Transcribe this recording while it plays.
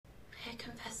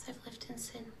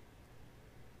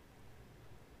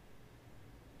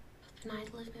an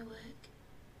idol of my work,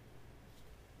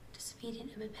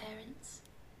 disobedient to my parents,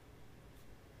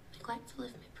 neglectful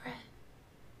of my prayer.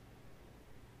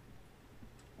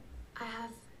 I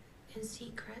have, in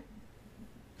secret,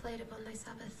 played upon thy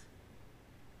Sabbath,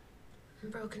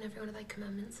 and broken every one of thy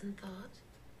commandments in thought.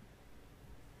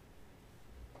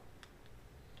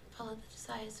 Followed the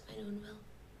desires of mine own will,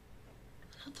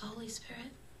 not the Holy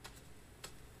Spirit.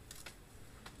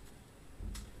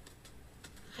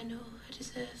 I know I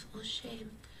deserve all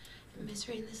shame and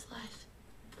misery in this life,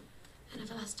 and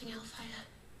everlasting hellfire.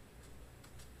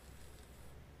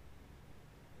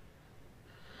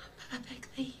 But I beg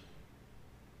thee,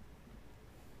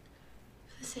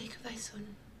 for the sake of thy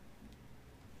Son,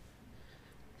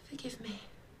 forgive me.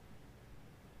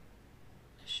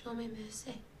 Show me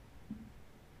mercy.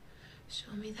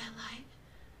 Show me thy light.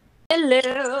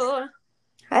 Hello.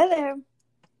 Hi there.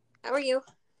 How are you?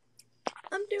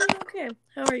 I'm doing okay.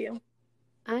 How are you?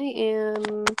 I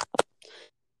am.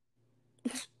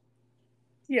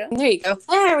 Yeah. There you go.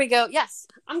 There we go. Yes,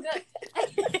 I'm good.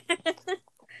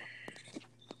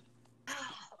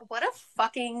 What a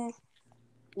fucking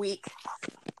week.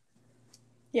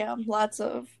 Yeah, lots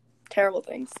of terrible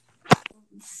things.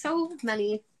 So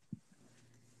many.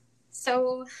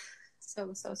 So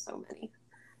many.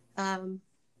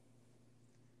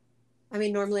 I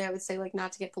mean, normally I would say, like,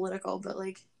 not to get political, but,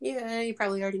 like, yeah, you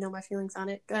probably already know my feelings on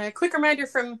it. Quick reminder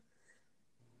from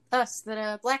us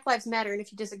that Black Lives Matter, and if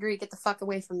you disagree, get the fuck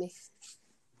away from me.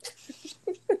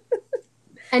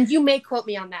 And you may quote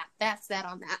me on that. That's that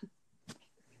on that.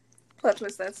 Plot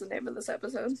twist, that's the name of this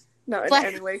episode. Not in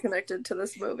any way connected to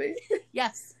this movie.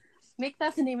 Yes. Make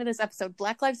that the name of this episode.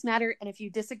 Black Lives Matter, and if you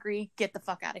disagree, get the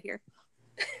fuck out of here.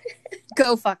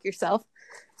 Go fuck yourself.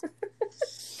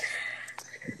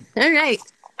 All right.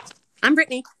 I'm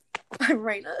Brittany. I'm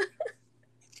Raina.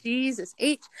 Jesus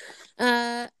H.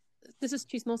 This is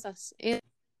Chismosas. And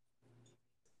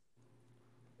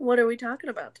What are we talking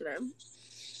about today?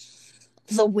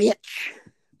 the witch.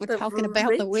 We're talking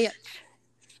about the witch.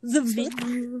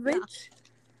 The witch.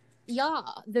 Yeah,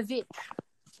 the witch.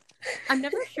 I'm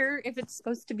never sure if it's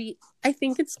supposed to be, I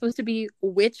think it's supposed to be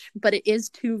witch, but it is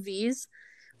 2 V's,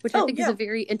 which I think is a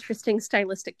very interesting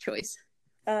stylistic choice.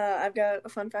 I've got a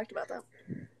fun fact about that.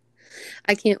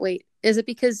 I can't wait. Is it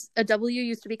because a W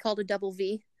used to be called a double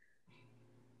V?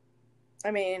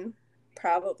 I mean,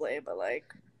 probably, but like...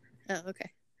 Oh,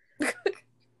 okay.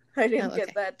 I didn't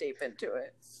get that deep into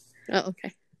it. Oh,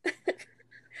 okay.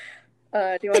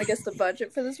 Do you want to guess the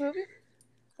budget for this movie?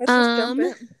 Let's just jump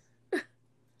in.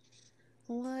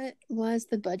 What was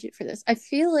the budget for this? I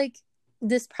feel like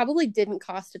this probably didn't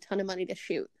cost a ton of money to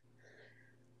shoot.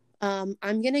 I'm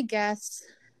going to guess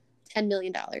 $10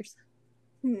 million.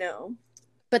 No.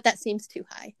 But that seems too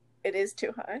high. It is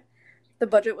too high. The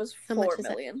budget was $4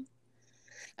 million.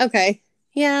 Okay.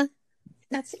 Yeah,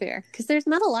 that's fair. Because there's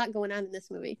not a lot going on in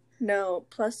this movie. No.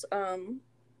 Plus, one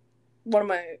of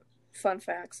my fun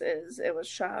facts is it was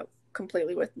shot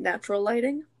completely with natural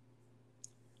lighting.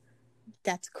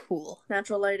 That's cool.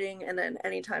 Natural lighting, and then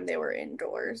anytime they were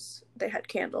indoors, they had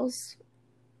candles.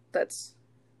 That's...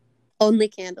 Only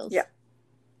candles? Yeah.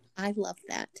 I love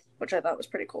that. Which I thought was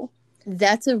pretty cool.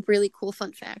 That's a really cool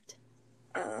fun fact.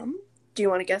 Do you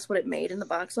want to guess what it made in the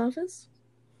box office?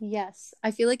 Yes.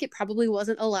 I feel like it probably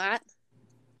wasn't a lot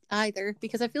either,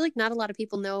 because I feel like not a lot of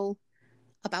people know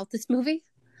about this movie.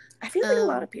 I feel like a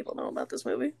lot of people know about this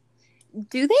movie.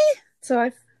 Do they?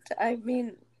 So I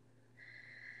mean,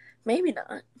 maybe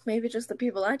not. Maybe just the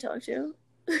people I talk to.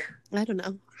 I don't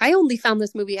know. I only found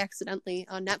this movie accidentally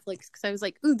on Netflix because I was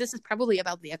like, ooh, this is probably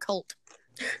about the occult.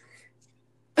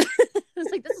 I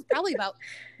was like, this is probably about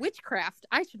witchcraft.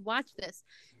 I should watch this.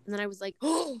 And then I was like,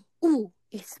 oh, ooh,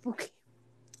 it's spooky.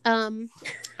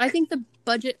 I think the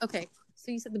budget, okay,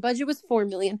 so you said the budget was $4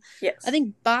 million. Yes. I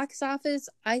think box office,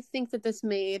 I think that this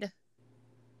made...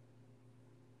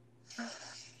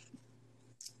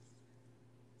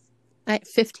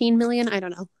 $15 million? I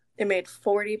don't know. It made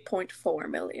 $40.4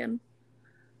 million.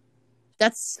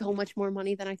 That's so much more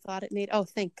money than I thought it made. Oh,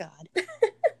 thank God.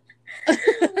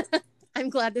 I'm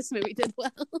glad this movie did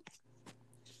well.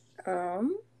 All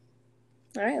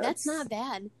right. That's not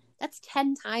bad. That's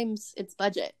 10 times its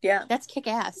budget. Yeah. That's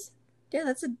kick-ass. Yeah,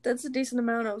 that's a decent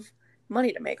amount of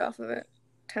money to make off of it.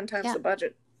 10 times the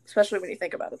budget. Especially when you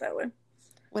think about it that way.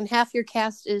 When half your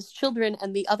cast is children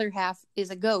and the other half is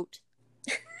a goat.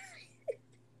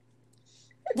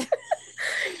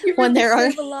 You really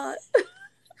save a lot.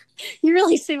 You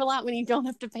really save a lot when you don't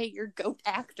have to pay your goat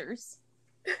actors.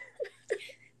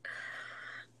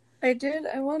 I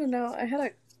want to know, I had a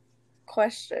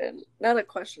question, not a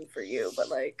question for you, but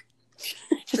like,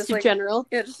 Just like, general.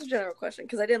 Yeah, just a general question,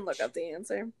 because I didn't look up the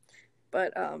answer.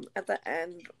 But at the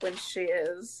end, when she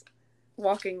is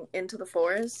walking into the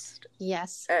forest,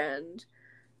 Yes. and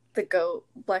the goat,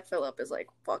 Black Phillip, is like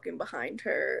walking behind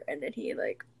her, and then he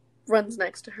like runs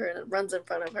next to her and then runs in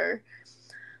front of her.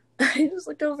 I just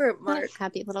looked over at What Mark. a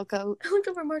happy little goat. I looked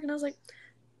over at Mark and I was like,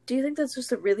 do you think that's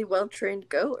just a really well-trained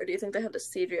goat, or do you think they had to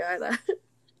CGI that?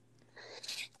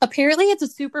 Apparently, it's a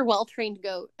super well-trained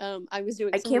goat. I was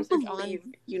doing I some can't research believe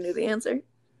on... you knew the answer.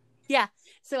 Yeah,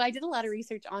 so I did a lot of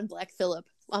research on Black Phillip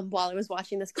while I was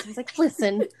watching this, because I was like,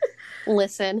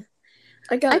 listen.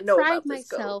 I gotta know pride about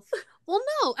this myself. goat. Well,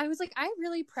 no, I was like, I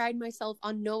really pride myself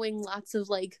on knowing lots of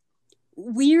like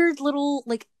weird little,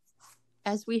 like,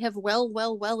 as we have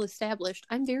well established,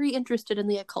 I'm very interested in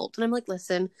the occult. And I'm like,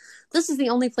 listen, this is the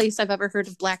only place I've ever heard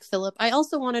of Black Phillip. I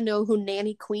also want to know who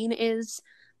Nanny Queen is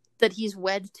that he's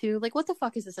wed to. Like, what the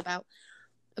fuck is this about?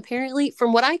 Apparently,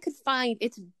 from what I could find,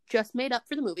 it's just made up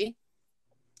for the movie.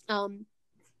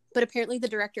 But apparently the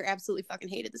director absolutely fucking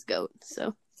hated this goat.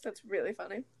 So that's really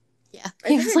funny. Yeah,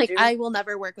 he was like, I will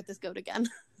never work with this goat again.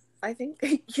 I think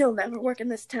you'll never work in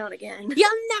this town again.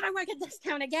 You'll never work in this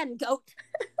town again, goat.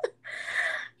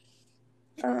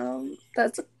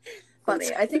 That's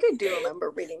funny. I think I do remember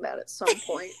reading that at some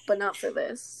point, but not for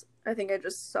this. I think I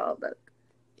just saw that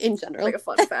in general, like a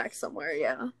fun fact somewhere.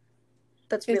 Yeah,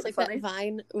 that's really like funny. That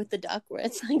Vine with the duck where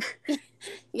it's like,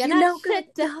 you know, good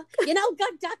duck. You know,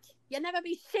 good duck. You never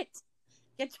be shit.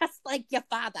 You're just like your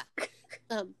father.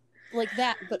 Like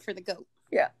that, but for the goat.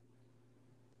 Yeah,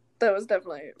 that was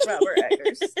definitely Robert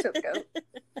Eggers to the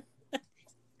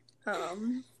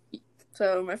goat.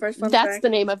 So my first fun That's fact, the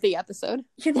name of the episode.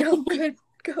 You know, good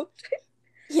goat.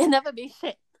 You never be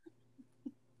shit.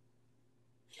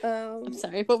 I'm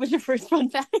sorry. What was your first fun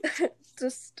fact?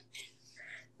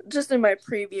 just in my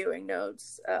previewing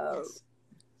notes. Yes.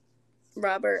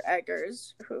 Robert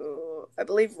Eggers, who I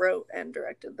believe wrote and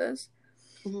directed this.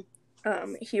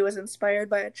 Mm-hmm. He was inspired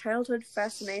by a childhood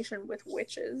fascination with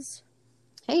witches.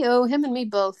 Hey-o, him and me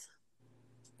both.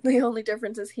 The only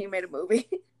difference is he made a movie.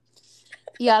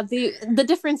 Yeah, the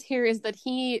difference here is that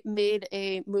he made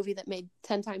a movie that made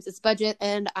 10 times its budget,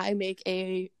 and I make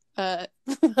a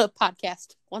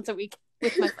podcast once a week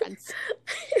with my friends.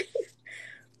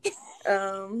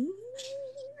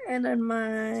 And then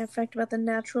my fact about the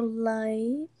natural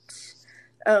light.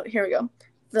 Oh, here we go.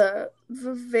 The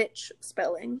Vivitch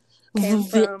spelling came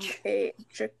from I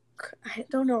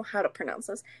don't know how to pronounce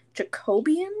this.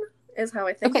 Jacobean is how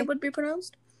I think it would be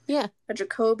pronounced. Yeah. A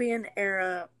Jacobean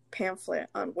era pamphlet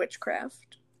on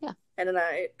witchcraft. Yeah. And then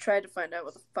I tried to find out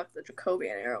what the fuck the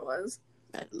Jacobean era was.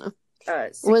 I don't know.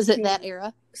 Was it that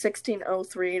era?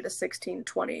 1603 to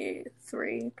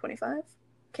 1623, 25?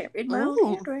 Can't read my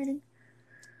own handwriting.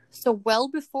 So well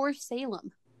before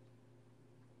Salem.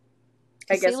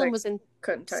 I guess Salem was in.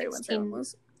 Couldn't tell you when Salem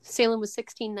was. Salem was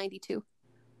 1692.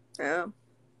 Oh.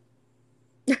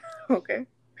 Okay.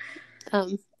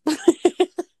 I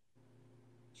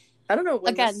don't know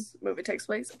when this movie takes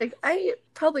place. Like, I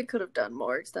probably could have done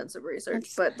more extensive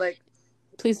research, but like,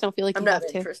 please don't feel like I'm you not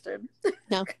have to. interested.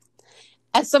 No.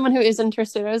 As someone who is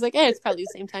interested, I was like, it's probably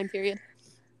the same time period.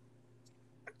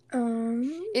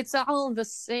 It's all the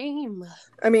same.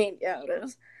 I mean, yeah, it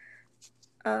is.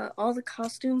 All the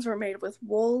costumes were made with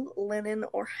wool, linen,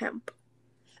 or hemp.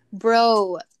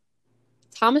 Bro,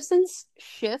 Thomason's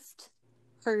shift,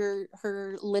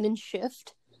 her linen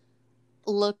shift,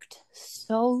 looked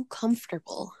so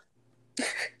comfortable.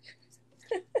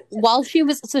 While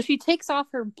she takes off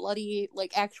her bloody,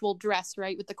 like, actual dress,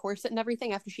 right, with the corset and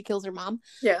everything after she kills her mom.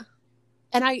 Yeah.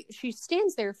 And she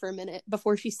stands there for a minute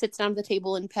before she sits down at the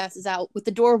table and passes out with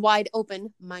the door wide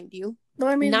open, mind you.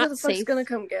 Well, I mean, not who the fuck's safe. Gonna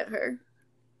come get her?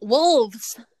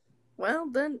 Wolves. Well,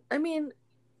 then, I mean,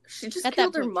 she just at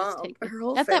killed her mom. Her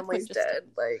whole family's dead.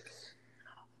 Like,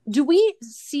 do we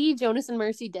see Jonas and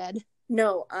Mercy dead?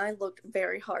 No, I looked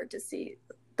very hard to see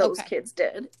those kids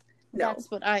dead. No,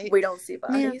 that's what we don't see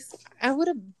bodies. Man, I would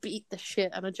have beat the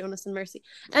shit out of Jonas and Mercy.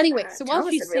 Anyway, so while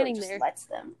she's standing there, lets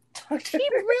them talk to she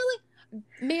her. really,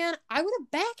 man, I would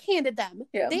have backhanded them.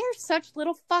 Yeah. They are such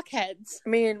little fuckheads. I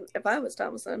mean, if I was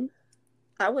Thomason,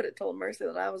 I would have told Mercy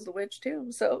that I was the witch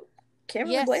too. So can't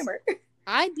really blame her.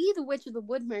 I be the witch of the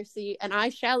wood, Mercy, and I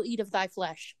shall eat of thy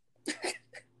flesh.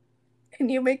 And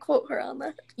you may quote her on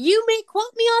that. You may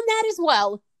quote me on that as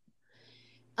well.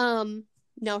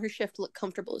 No, her shift looked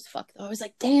comfortable as fuck, though. I was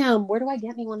like, damn, where do I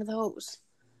get me one of those?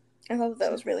 I thought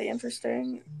that was really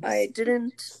interesting. I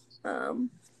didn't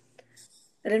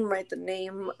write the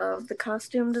name of the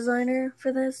costume designer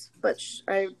for this, but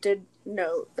I did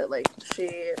note that, like,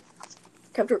 she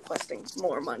kept requesting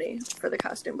more money for the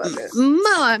costume budget.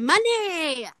 More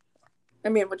money! I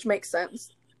mean, which makes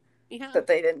sense. Yeah. That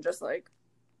they didn't just, like,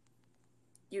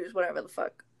 use whatever the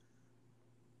fuck.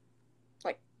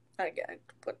 Like, I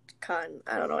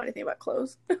don't know anything about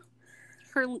clothes.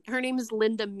 Her name is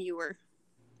Linda Muir.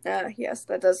 Yes,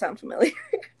 that does sound familiar.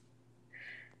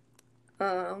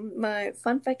 My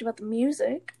fun fact about the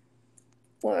music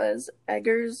was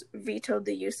Eggers vetoed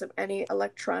the use of any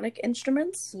electronic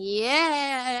instruments.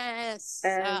 Yes!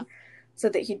 And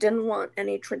said that he didn't want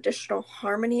any traditional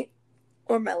harmony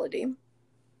or melody.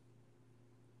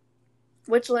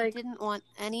 Which, like... didn't want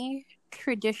any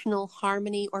traditional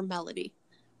harmony or melody.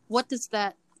 What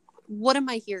am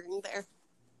I hearing there?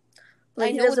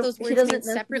 Like, I know what those words mean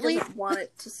separately. He doesn't want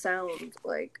it to sound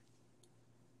like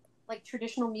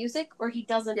traditional music, or he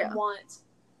doesn't want...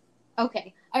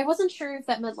 Okay. I wasn't sure if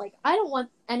that meant, like, I don't want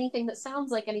anything that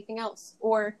sounds like anything else,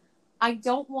 or I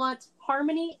don't want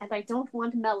harmony and I don't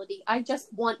want melody. I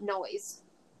just want noise.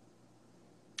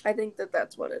 I think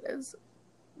that's what it is.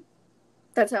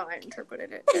 That's how I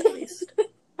interpreted it, at least.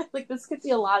 Like, this could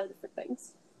be a lot of different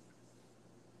things.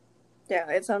 Yeah,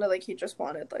 it sounded like he just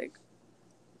wanted, like,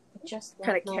 just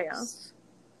kind of chaos.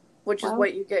 Which is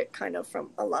what you get kind of from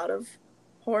a lot of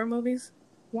horror movies.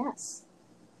 Yes.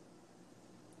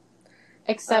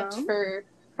 Except for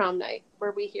Prom Night,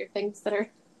 where we hear things that are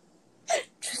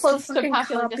just close a to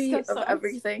popular copy disco of songs.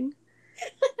 everything.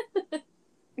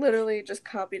 Literally just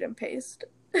copied and paste.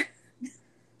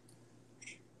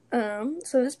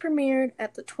 So this premiered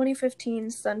at the 2015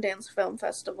 Sundance Film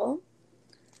Festival.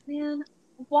 Man,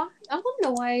 why? I want to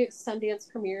know why Sundance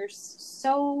premieres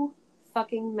so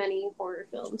fucking many horror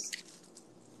films.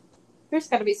 There's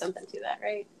got to be something to that,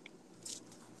 right?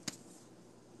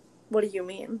 What do you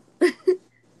mean?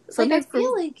 Like, I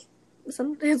feel like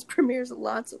Sundance premieres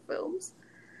lots of films.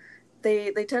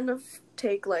 They tend to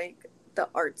take, like, the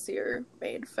artsier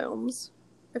made films,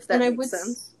 if that makes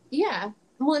sense. Yeah.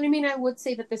 Well, I mean, I would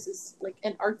say that this is, like,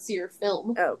 an artsier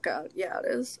film. Oh, God. Yeah, it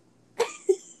is.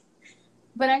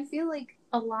 But I feel like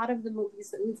a lot of the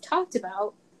movies that we've talked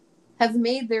about have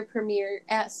made their premiere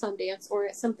at Sundance or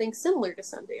at something similar to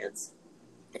Sundance.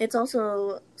 It's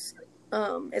also,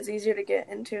 it's easier to get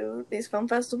into these film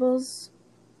festivals.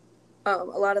 A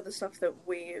lot of the stuff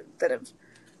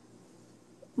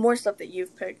more stuff that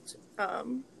you've picked,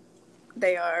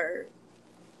 they are,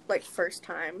 like,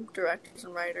 first-time directors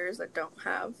and writers that don't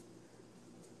have,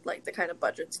 like, the kind of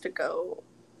budgets to go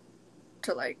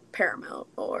to, like, Paramount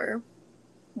or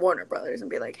Warner Brothers and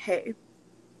be like, hey,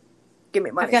 give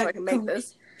me money so I can make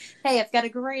this. Hey, I've got a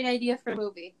great idea for a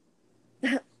movie.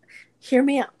 Hear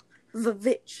me out. The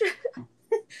Witch.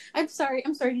 I'm sorry.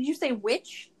 Did you say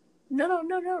witch? No.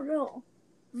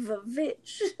 The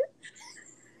Witch.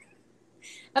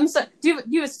 I'm sorry. Do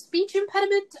you have a speech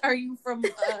impediment? Are you from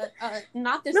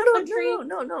not this country?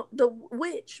 No. The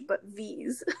Witch, but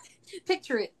V's.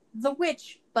 Picture it. The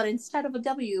Witch, but instead of a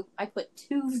W, I put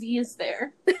 2 V's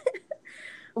there.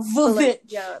 The Witch.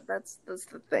 Yeah, that's the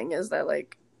thing, is that,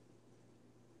 like,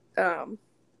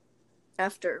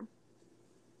 after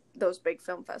those big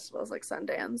film festivals like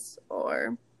Sundance,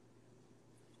 or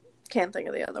can't think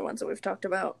of the other ones that we've talked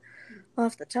about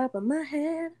off the top of my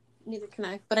head. Neither can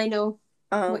I, but I know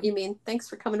what you mean. Thanks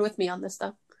for coming with me on this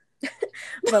stuff.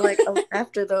 But, like,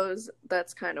 after those,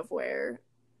 that's kind of where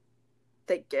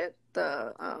they get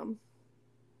the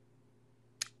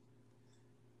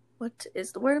what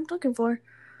is the word I'm looking for?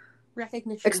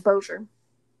 Recognition.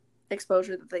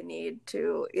 Exposure that they need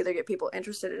to either get people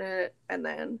interested in it and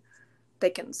then they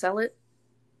can sell it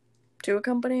to a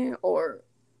company, or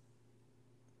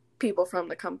people from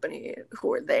the company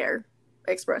who are there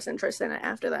express interest in it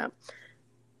after that.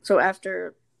 So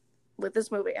with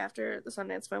this movie, after the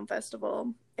Sundance Film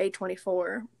Festival,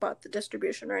 A24 bought the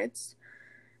distribution rights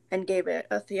and gave it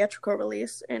a theatrical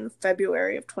release in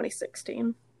February of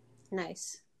 2016.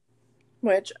 Nice.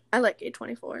 Which, I like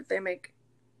A24.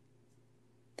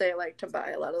 They like to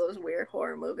buy a lot of those weird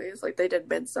horror movies. Like, they did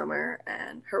Midsommar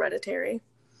and Hereditary.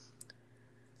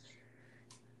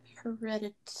 So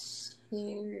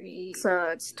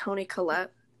it's Toni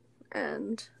Collette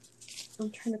and...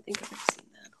 I'm trying to think if I've seen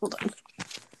that. Hold on.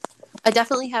 I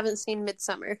definitely haven't seen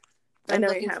Midsommar. I'm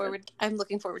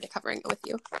looking forward to covering it with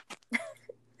you. I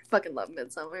fucking love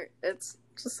Midsommar. It's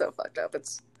just so fucked up.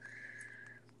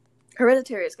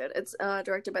 Hereditary is good. It's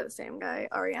directed by the same guy,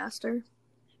 Ari Aster.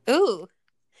 Ooh.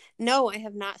 No, I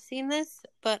have not seen this,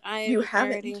 but You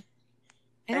haven't? already...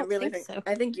 I don't think so.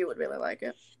 I think you would really like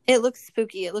it. It looks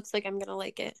spooky. It looks like I'm gonna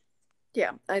like it.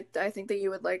 Yeah, I think that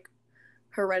you would like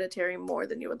Hereditary more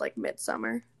than you would like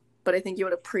Midsommar. But I think you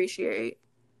would appreciate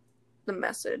the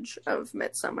message of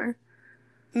Midsummer.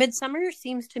 Midsummer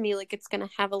seems to me like it's gonna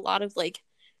have a lot of like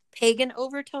pagan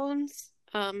overtones.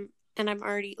 And I'm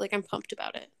already like I'm pumped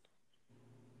about it.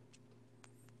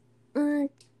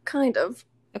 Kind of.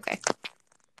 Okay.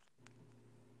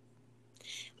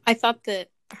 I thought that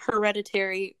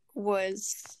Hereditary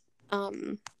was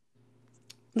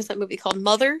what's that movie called?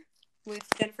 Mother with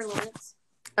Jennifer Lawrence.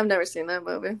 I've never seen that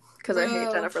movie because I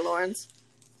hate Jennifer Lawrence.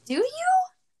 Do you?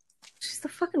 She's the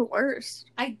fucking worst.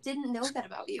 I didn't know that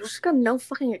about you. She's got no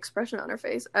fucking expression on her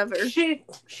face ever. She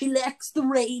lacks the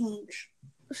range.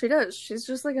 She does. She's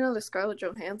just like another Scarlett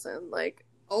Johansson. Like,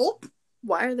 Oh,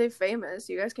 why are they famous?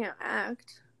 You guys can't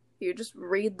act. You just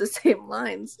read the same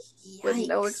lines with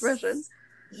no expression.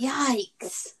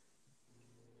 Yikes.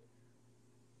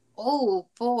 Oh,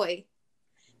 boy.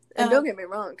 And don't get me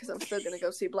wrong, because I'm still going to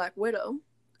go see Black Widow.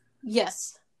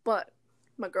 Yes. But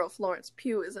my girl Florence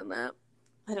Pugh is in that.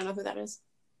 I don't know who that is.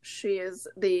 She is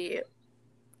the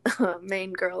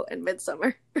main girl in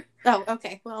Midsummer. Oh,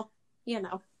 okay. Well, you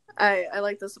know. I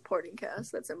like the supporting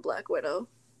cast that's in Black Widow.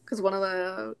 Because one of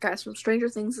the guys from Stranger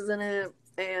Things is in it.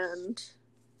 And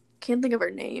can't think of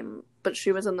her name, but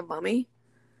she was in The Mummy.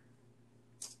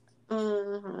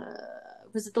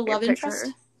 Was it the love interest?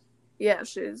 Her. Yeah,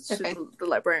 she's Okay. the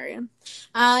librarian.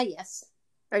 Yes.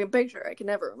 I can picture her. I can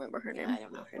never remember her Yeah, name. I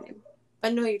don't know her name.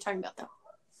 But I know what you're talking about,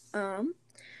 though.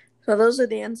 So those are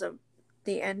the end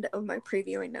of my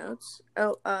previewing notes.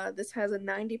 Oh, this has a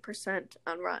 90%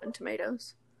 on Rotten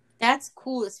Tomatoes. That's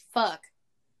cool as fuck.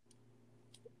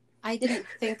 I didn't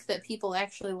think that people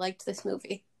actually liked this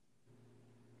movie.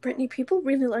 Brittany, people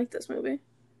really like this movie.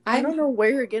 I don't know where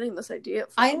you're getting this idea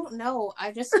from. I don't know.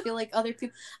 I just feel like other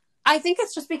people... I think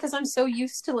it's just because I'm so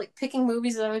used to, like, picking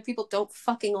movies that other people don't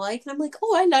fucking like. And I'm like,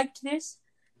 oh, I liked this.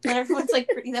 And everyone's like,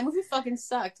 Brittany, that movie fucking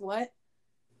sucked. What?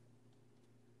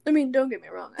 I mean, don't get me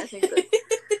wrong. I think that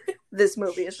this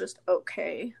movie is just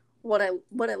okay. What I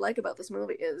like about this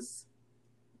movie is,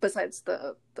 besides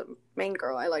the main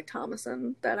girl, I like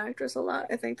Thomasin, that actress, a lot.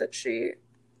 I think that she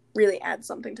really adds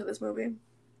something to this movie.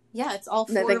 Yeah, it's all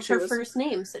four of her first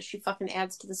names that she fucking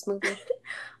adds to this movie.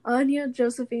 Anya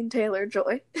Josephine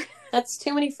Taylor-Joy. That's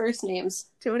too many first names.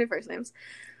 Too many first names.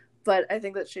 But I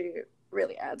think that she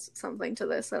really adds something to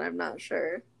this that I'm not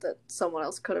sure that someone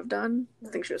else could have done. I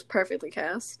think she was perfectly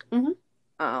cast.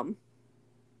 Mm-hmm.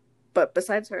 But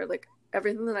besides her, like,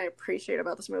 everything that I appreciate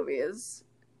about this movie is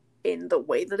in the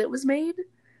way that it was made.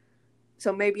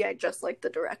 So maybe I just like the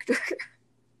director.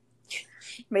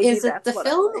 Maybe is it the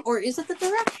film like. or is it the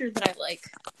director that I like?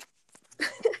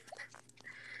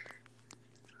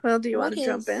 Well, do you want to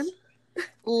jump in?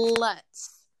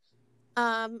 Let's.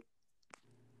 The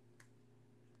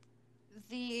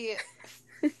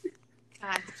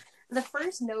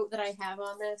first note that I have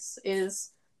on this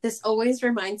is this always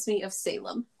reminds me of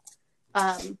Salem.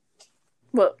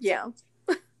 Well, yeah.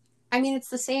 I mean,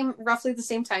 it's roughly the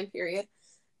same time period.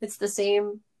 It's the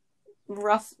same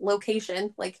rough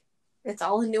location. Like, it's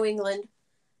all in New England.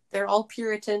 They're all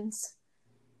Puritans.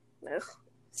 Ugh.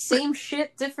 Same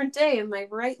shit, different day. Am I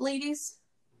right, ladies?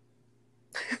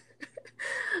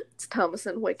 It's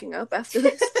Thomasin waking up after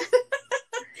this.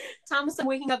 Thomasin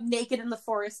waking up naked in the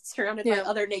forest, surrounded by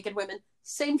other naked women.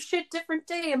 Same shit, different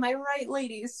day. Am I right,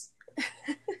 ladies?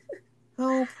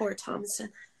 Oh, poor Thomasin.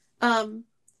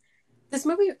 This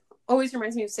movie always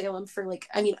reminds me of Salem for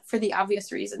the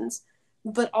obvious reasons,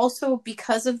 but also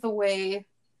because of the way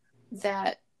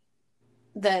that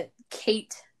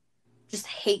Kate just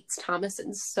hates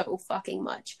Thomasin so fucking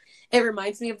much. It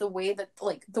reminds me of the way that,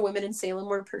 like, the women in Salem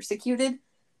were persecuted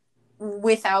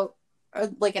without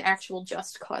like an actual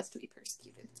just cause to be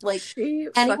persecuted. Like,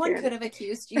 anyone could have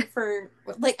accused you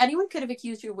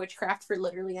of witchcraft for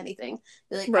literally anything.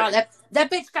 Be like, right. Oh,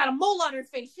 that bitch got a mole on her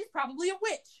face. She's probably a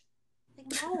witch. Like,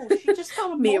 no, she just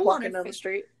got a Me mole walking on her down face. the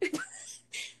street.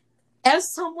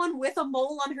 As someone with a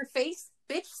mole on her face,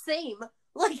 bitch, same.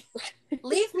 Like,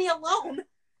 leave me alone.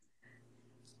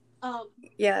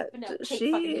 Yeah, but no,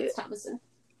 Kate fucking hates Thomasin.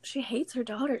 She hates her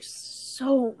daughter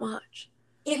so much.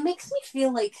 It makes me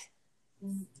feel like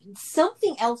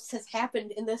something else has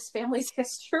happened in this family's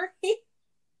history.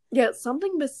 Yeah,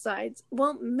 something besides.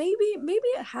 Well, maybe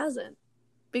it hasn't,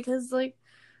 because like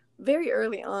very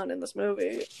early on in this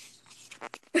movie,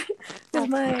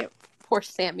 poor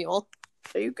Samuel.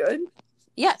 Are you good?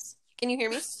 Yes. Can you hear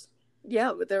me?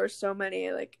 Yeah, but there were so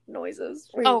many like noises.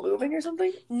 Were you moving or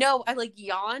something? No, I like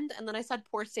yawned and then I said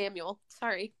poor Samuel.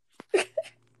 Sorry. Do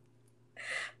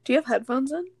you have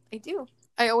headphones in? I do.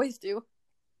 I always do.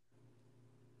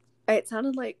 It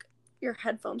sounded like your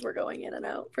headphones were going in and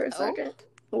out for a second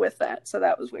with that, so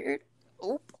that was weird.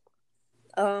 Oh.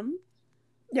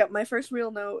 Yeah, my first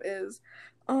real note is,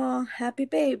 "Oh, happy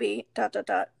baby, ...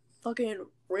 fucking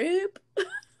rip."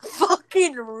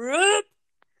 Fucking rip.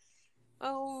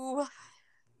 Oh,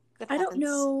 good I don't heavens.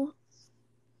 know.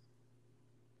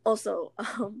 Also,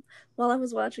 while I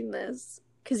was watching this,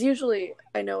 because usually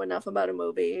I know enough about a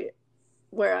movie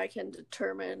where I can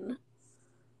determine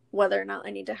whether or not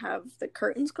I need to have the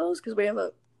curtains closed, because we have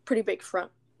a pretty big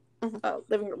front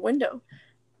living room window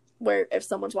where if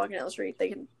someone's walking down the street, they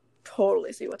can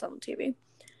totally see what's on the TV.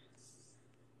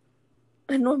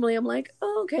 And normally I'm like,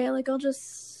 oh, okay, like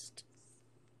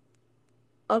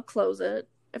I'll close it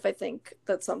if I think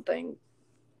that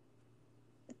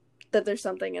there's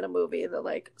something in a movie that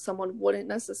like someone wouldn't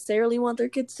necessarily want their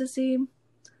kids to see.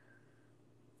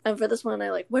 And for this one, I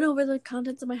like went over the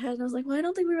contents in my head and I was like, well, I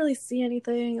don't think we really see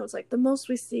anything. It was like the most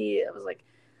we see, I was like,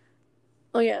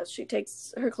 oh yeah, she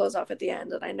takes her clothes off at the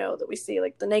end, and I know that we see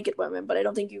like the naked women, but I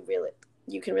don't think you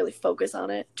can really focus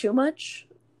on it too much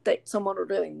that someone would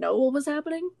really know what was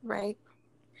happening. Right.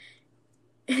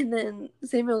 And then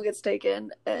Samuel gets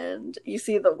taken and you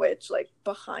see the witch like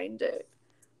behind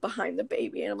the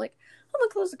baby, and I'm like, I'm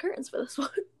gonna close the curtains for this one.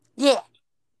 Yeah.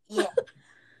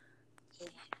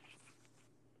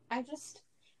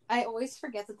 I always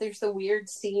forget that there's the weird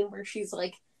scene where she's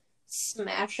like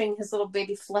smashing his little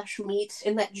baby flesh meat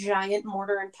in that giant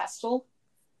mortar and pestle.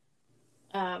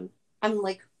 I'm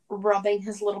like rubbing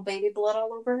his little baby blood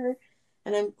all over her,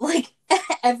 and I'm like,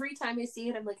 every time I see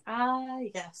it, I'm like, ah,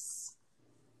 yes,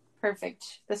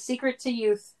 perfect. The secret to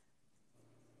youth.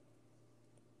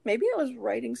 Maybe I was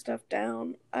writing stuff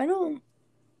down. I don't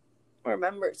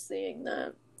remember seeing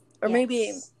that, or Yes.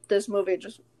 maybe this movie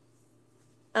just,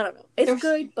 I don't know. It's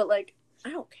good, but like, I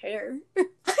don't care.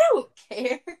 I don't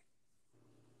care.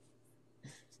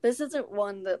 This isn't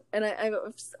one that, and I've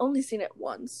only seen it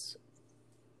once,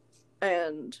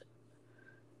 and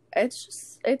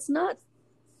it's not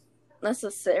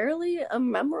necessarily a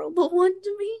memorable one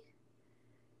to me.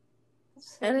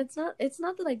 And it's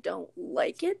not that I don't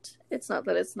like it. It's not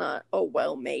that it's not a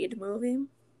well-made movie.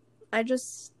 I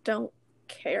just don't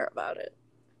care about it.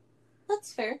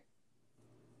 That's fair.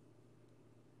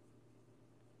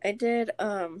 I did,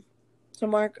 so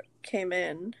Mark came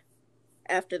in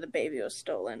after the baby was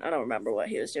stolen. I don't remember what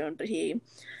he was doing, but he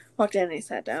walked in and he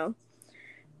sat down.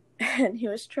 And he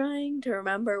was trying to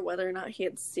remember whether or not he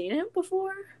had seen it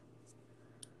before.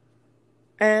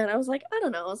 And I was like, I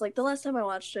don't know. I was like, the last time I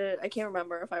watched it, I can't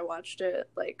remember if I watched it,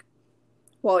 like,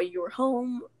 while you were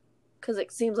home. Because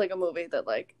it seems like a movie that,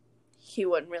 like, he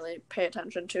wouldn't really pay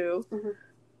attention to. Mm-hmm.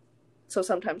 So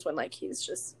sometimes when, like, he's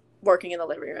just working in the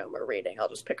living room or reading, I'll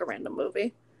just pick a random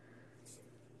movie.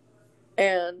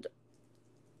 And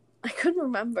I couldn't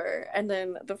remember. And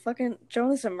then the fucking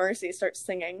Jonas and Mercy starts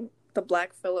singing the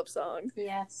Black Phillip song.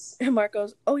 Yes. And Mark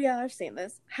goes, oh yeah, I've seen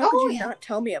this. How could you not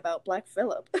tell me about Black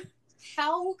Phillip?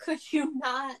 How could you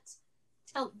not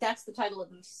tell? That's the title of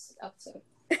this episode.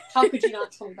 How could you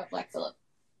not tell me about Black Phillip?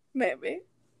 Maybe.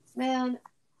 Man,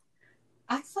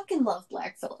 I fucking love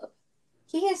Black Phillip.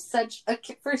 He is such a...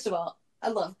 First of all, I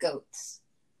love goats.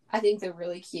 I think they're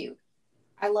really cute.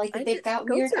 I like that they've got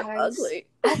weird goats are eyes. Ugly.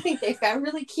 I think they've got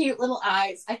really cute little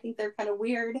eyes. I think they're kind of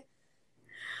weird.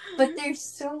 But they're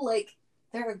so, like,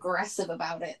 they're aggressive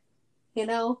about it. You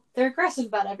know? They're aggressive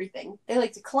about everything. They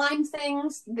like to climb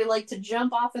things. They like to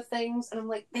jump off of things. And I'm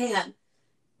like, man,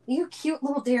 you cute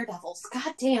little daredevils.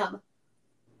 God damn.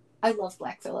 I love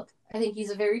Black Phillip. I think he's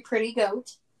a very pretty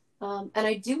goat. And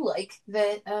I do like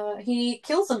that he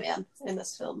kills a man in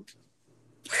this film.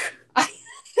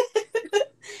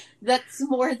 That's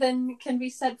more than can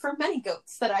be said for many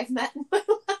goats that I've met in my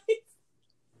life.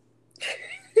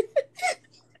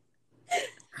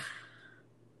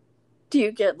 Do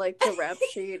you get, like, the rap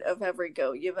sheet of every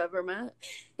goat you've ever met?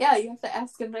 Yeah, you have to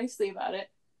ask him nicely about it.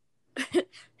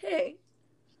 Hey,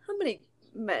 how many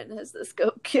men has this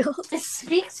goat killed?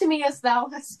 Speak to me as thou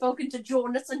hast spoken to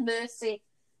Jonas and Mercy.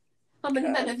 How many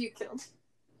men have you killed?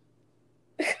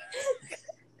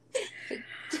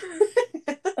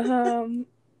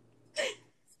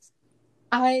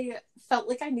 I felt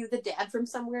like I knew the dad from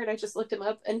somewhere, and I just looked him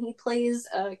up, and he plays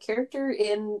a character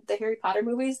in the Harry Potter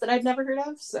movies that I'd never heard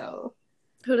of, so...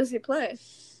 Who does he play?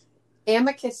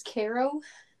 Amicus Caro.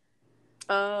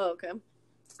 Oh, okay.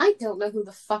 I don't know who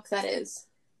the fuck that is.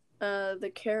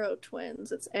 The Caro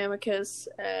twins. It's Amicus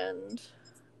and...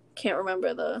 Can't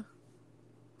remember the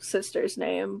sister's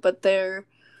name, but they're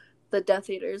the Death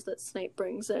Eaters that Snape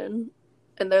brings in,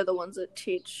 and they're the ones that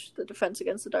teach the Defense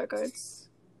Against the Dark Arts.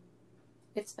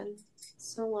 It's been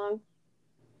so long.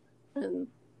 And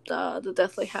the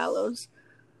Deathly Hallows.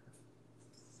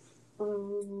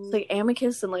 Like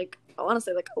Amicus and like I want to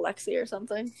say like Alexi or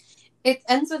something. It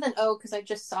ends with an O because I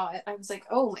just saw it. I was like,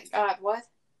 oh my god, what?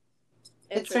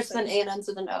 It starts with an A and ends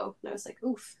with an O. And I was like,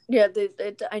 oof. Yeah,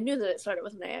 I knew that it started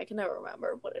with an A. I can never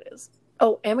remember what it is.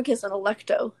 Oh, Amicus and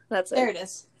Electo. That's it. There it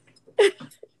is.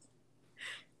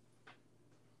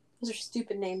 Those are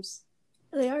stupid names.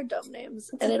 They are dumb names.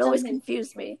 It's and a it dumb always name.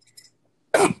 confused me.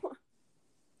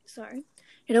 Sorry.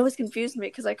 It always confused me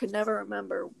because I could never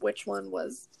remember which one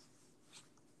was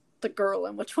the girl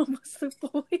and which one was the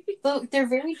boy. Well, they're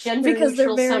very gender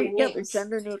neutral sounding names. They're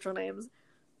gender neutral names.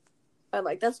 And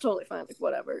like that's totally fine, like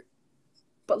whatever.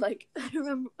 But like I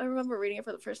remember reading it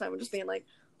for the first time and just being like,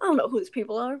 I don't know who these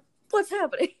people are. What's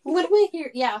happening? What am I here?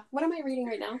 Yeah, what am I reading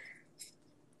right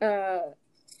now?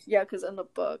 Yeah, because in the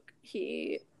book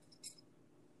we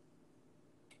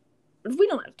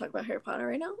don't have to talk about Harry Potter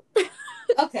right now.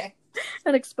 Okay.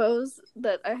 And expose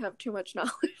that I have too much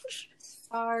knowledge.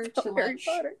 Far too Harry much.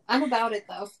 Potter. I'm about it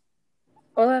though.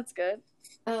 Well, that's good.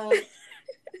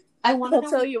 I want to I'll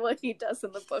tell you what he does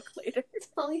in the book later.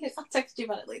 I'll text you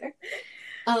about it later.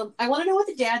 I want to know what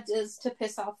the dad does to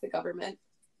piss off the government.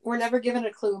 We're never given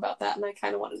a clue about that, and I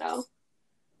kind of want to know.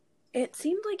 It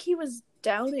seemed like he was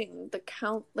doubting the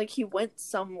count. Like he went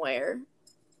somewhere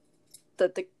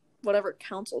that the whatever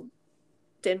council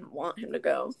didn't want him to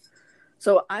go.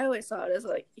 So I always saw it as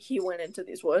like he went into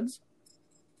these woods.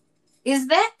 Is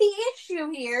that the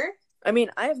issue here? I mean,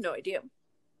 I have no idea,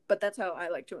 but that's how I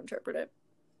like to interpret it.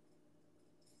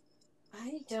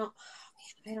 I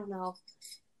don't know.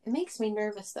 It makes me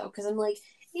nervous though, because I'm like,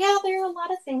 yeah, there are a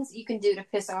lot of things you can do to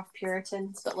piss off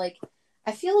Puritans, but like,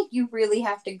 I feel like you really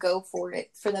have to go for it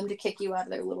for them to kick you out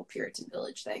of their little Puritan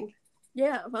village thing.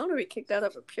 Yeah, if I want to be kicked out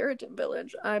of a Puritan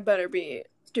village, I better be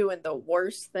doing the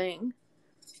worst thing.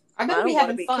 I better be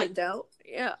having fun. Kicked out.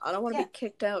 Yeah, I don't want to be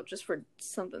kicked out just for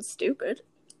something stupid.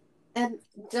 And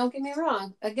don't get me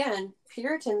wrong, again,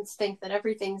 Puritans think that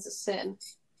everything's a sin.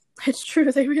 It's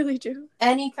true, they really do.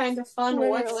 Any kind of fun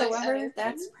whatsoever,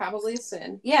 that's probably a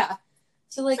sin. Yeah.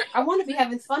 So, like, I want to be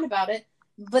having fun about it,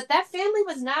 but that family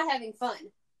was not having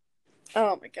fun.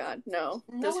 Oh my god, no.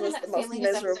 This was the most miserable.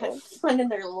 Has ever had fun in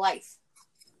their life.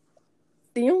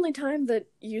 The only time that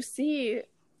you see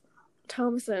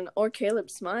Thomasin or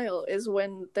Caleb smile is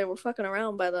when they were fucking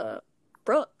around by the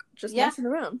brook, just messing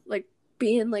around, like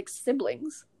being like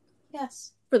siblings.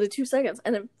 Yes. For the 2 seconds,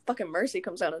 and then fucking Mercy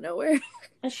comes out of nowhere.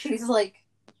 And she's like,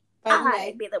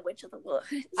 I'd be the witch of the woods.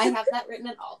 I have that written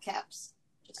in all caps.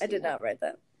 I did not write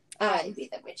that. I'd be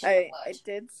the witch of the woods.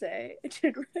 I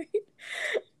did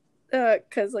write.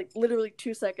 Because like literally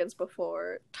 2 seconds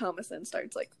before Thomasin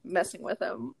starts like messing with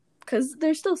him, because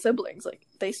they're still siblings, like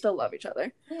they still love each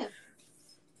other. Yeah.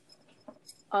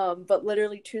 But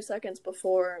literally 2 seconds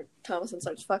before Thomasin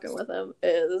starts fucking with him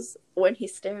is when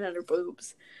he's staring at her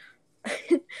boobs.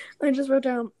 I just wrote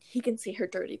down, he can see her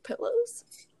dirty pillows.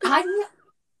 I'm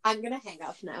gonna hang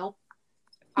up now.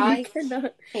 I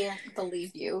can't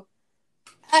believe you.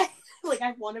 I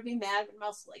want to be mad, but I'm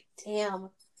also like,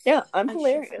 damn. Yeah, I'm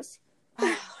hilarious.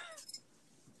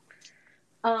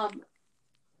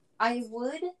 I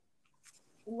would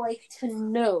like to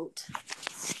note,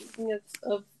 speaking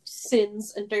of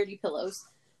sins and dirty pillows,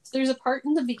 so there's a part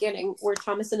in the beginning where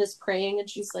Thomasin is praying and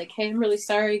she's like, hey, I'm really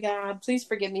sorry, God. Please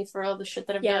forgive me for all the shit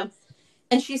that I've done.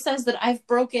 And she says that I've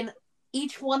broken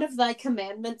each one of thy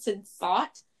commandments in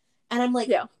thought. And I'm like,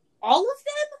 all of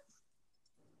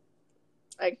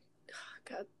them?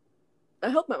 God. I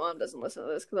hope my mom doesn't listen to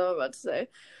this because I'm about to say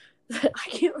that I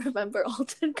can't remember all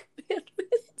 10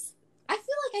 commandments. I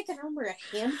feel like I can remember a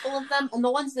handful of them. And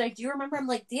the ones that I do remember, I'm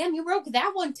like, damn, you broke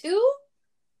that one too?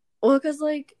 Well, because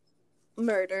like,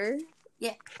 murder.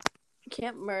 Yeah. You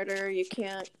can't murder. You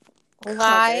can't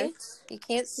lie. You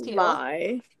can't steal.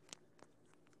 Lie.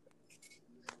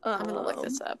 I'm gonna look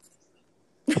this up.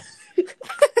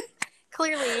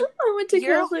 Clearly, I went to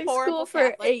Catholic school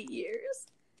for 8 years.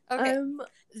 Okay.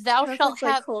 Thou shalt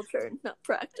have culture, not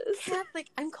practice. Catholic.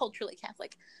 I'm culturally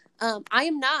Catholic. I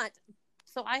am not,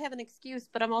 so I have an excuse.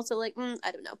 But I'm also like,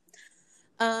 I don't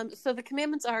know. So the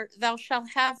commandments are, thou shalt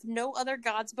have no other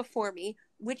gods before me,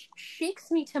 which shakes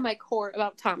me to my core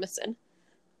about Thomasin.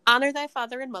 Honor thy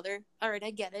father and mother. All right, I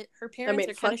get it. Her parents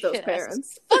are kind of shit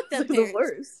parents. Fuck them parents. The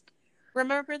worst.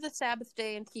 Remember the Sabbath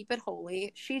day and keep it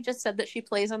holy. She just said that she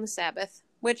plays on the Sabbath,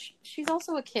 which she's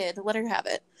also a kid. Let her have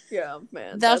it. Yeah,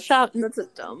 man. That's a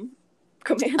dumb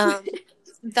commandment.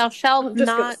 Thou shalt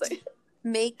not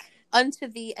make unto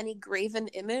thee any graven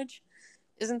image.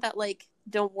 Isn't that like,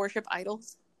 don't worship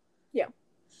idols? Yeah.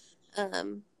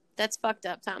 That's fucked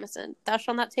up, Thomasin. Thou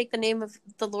shalt not take the name of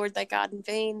the Lord thy God in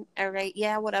vain. All right,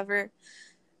 yeah, whatever.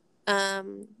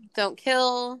 Don't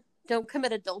kill. don't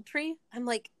commit adultery. I'm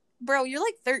like, bro, you're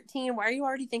like 13. Why are you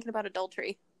already thinking about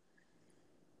adultery?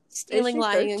 Stealing, she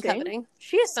lying, and 13? coveting.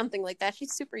 She is something like that.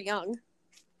 She's super young.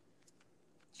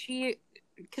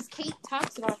 Because Kate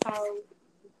talks about how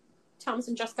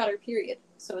Thomasin just got her period,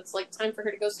 so it's like time for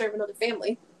her to go serve another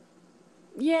family.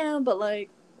 Yeah, but like,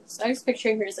 So I was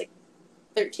picturing her as like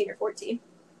 13 or 14.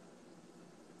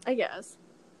 I guess.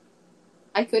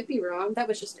 I could be wrong. That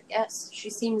was just a guess. She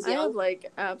seems I young. have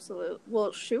like absolute.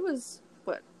 Well, she was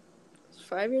what,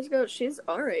 5 years ago? She's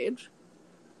our age.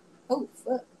 Oh,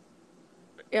 fuck.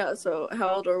 Yeah. So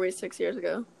how old were we 6 years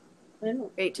ago? I don't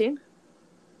know. 18.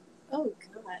 Oh,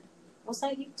 God. Was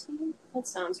I 18? That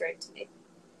sounds right to me.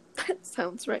 That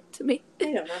sounds right to me.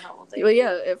 I don't know how old I Well,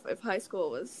 yeah. If high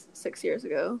school was 6 years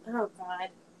ago. Oh, God.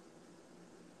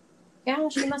 Yeah,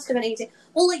 she must have been 18.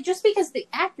 Well, like, just because the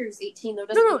actor's 18, though,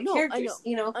 doesn't mean the characters,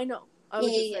 I know. I know. I was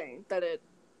just Yeah. saying that it.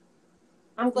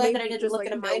 I'm glad that Maybe I didn't just, look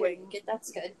like, at a minor knowing- and get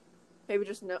that's good. Maybe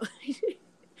just no.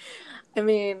 I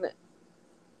mean,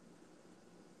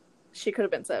 she could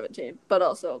have been 17, but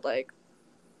also like,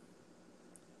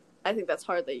 I think that's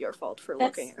hardly your fault for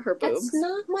looking at her boobs. That's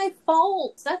not my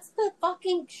fault. That's the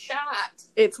fucking shot.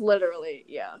 It's literally,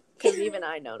 yeah. Because even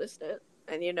I noticed it,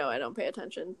 and you know I don't pay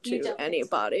attention You to don't. any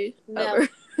body No. ever.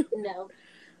 No.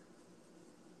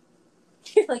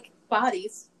 You're like,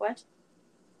 bodies? What?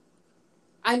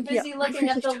 I'm busy Yeah, looking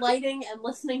I at the really lighting and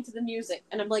listening to the music,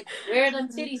 and I'm like, where are them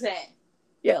titties at?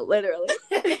 Yeah, literally.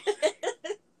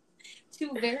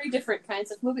 Two very different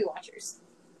kinds of movie watchers.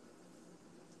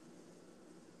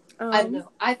 I don't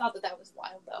know. I thought that was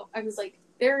wild, though. I was like,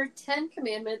 there are 10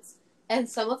 commandments, and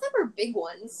some of them are big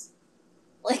ones.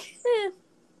 Like,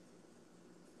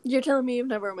 You're telling me you've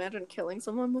never imagined killing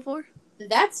someone before?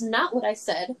 that's not what I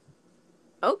said.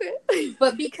 Okay.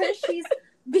 But because she's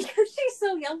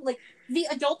so young, like, the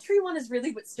adultery one is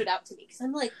really what stood out to me. Because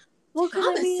I'm like, Well, because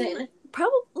I mean, Thomasin.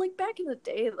 probably like back in the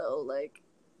day though, like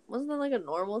wasn't that like a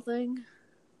normal thing?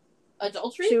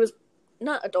 Adultery? She was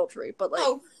not adultery, but like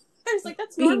Oh, I was like,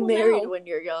 that's being normal married now. when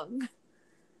you're young.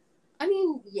 I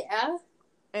mean, yeah.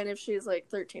 And if she's like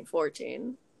 13,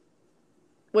 14,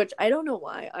 which I don't know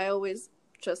why, I always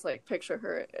just like picture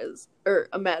her as, or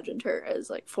imagined her as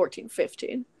like 14,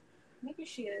 15. Maybe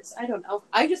she is. I don't know.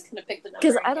 I just kind of picked the number.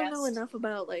 Because I don't know enough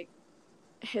about like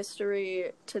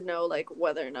history to know like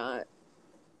whether or not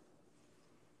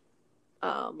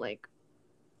like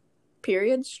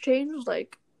periods changed,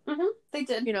 like They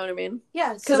did. you know what I mean?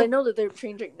 Yeah. Because So I know that they're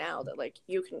changing now, that like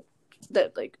you can,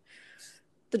 that like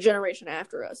the generation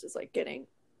after us is like getting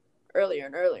earlier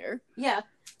and earlier. yeah.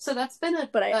 So that's been a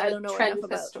But a I don't know trend enough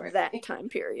about historically. that time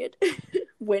period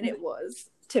when it was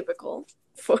typical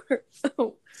for a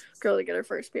girl to get her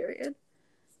first period.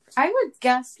 I would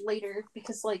guess later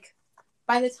because, like,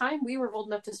 by the time we were old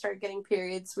enough to start getting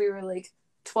periods, we were like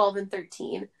 12 and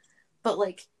 13. But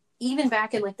like, even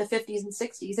back in like the 50s and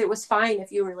 60s, it was fine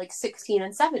if you were like 16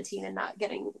 and 17 and not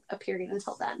getting a period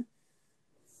until then.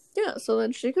 Yeah, so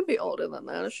then she could be older than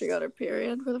that if she got her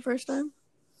period for the first time.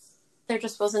 There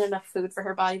just wasn't enough food for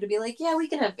her body to be like, yeah, we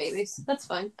can have babies. That's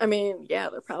fine. I mean, yeah,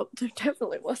 there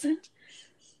definitely wasn't.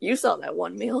 You saw that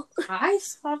one meal. I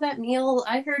saw that meal.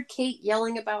 I heard Kate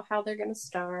yelling about how they're going to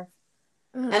starve.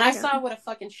 Oh, And I God. saw what a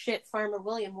fucking shit Farmer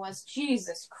William was.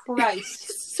 Jesus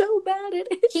Christ. So bad at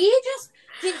it. Did he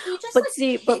just But like,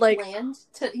 see, pick but, like- land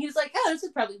to, he was like, oh, this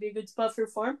would probably be a good spot for a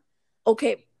farm.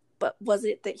 Okay, but was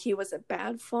it that he was a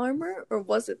bad farmer, or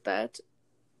was it that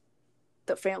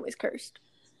the family's cursed?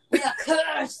 We got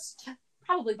cursed.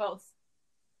 Probably both.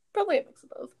 Probably a mix of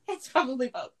both. It's probably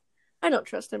both. I don't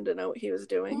trust him to know what he was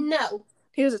doing. No.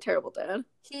 He was a terrible dad.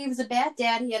 He was a bad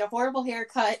dad. He had a horrible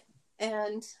haircut.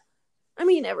 And I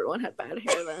mean, everyone had bad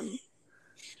hair then.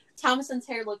 Thomasin's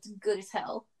hair looked good as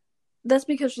hell. That's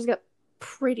because she's got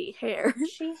pretty hair.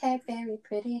 She had very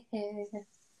pretty hair.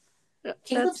 Yeah,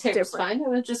 Caleb's that's hair was different. fine. It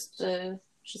was just a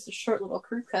short little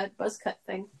crew cut, buzz cut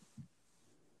thing.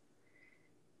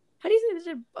 How do you think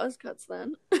they did buzz cuts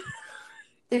then?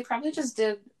 They probably just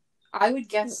did, I would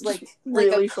guess, like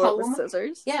Really a short comb. with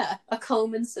scissors. Yeah, a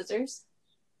comb and scissors.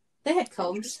 They had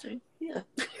combs. Interesting. Yeah.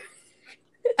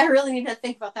 I really need to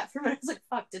think about that for a minute. I was like,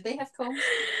 fuck, did they have combs?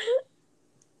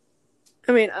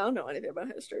 I mean, I don't know anything about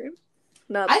history.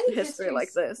 Not I think history history's-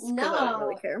 like this. 'Cause I don't No.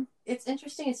 really care. It's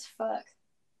interesting as fuck.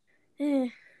 Eh.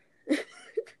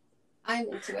 I'm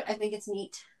into it. I think it's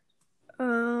neat.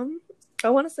 I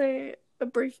want to say a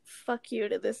brief fuck you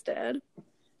to this dad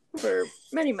for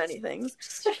many, many things.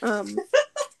 Well,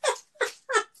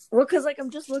 because like I'm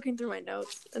just looking through my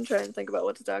notes and trying to think about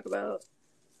what to talk about.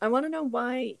 I want to know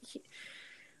why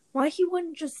he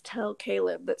wouldn't just tell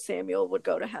Caleb that Samuel would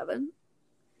go to heaven.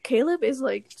 Caleb is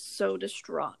like so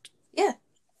distraught. Yeah.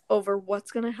 Over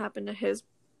what's gonna happen to his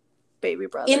baby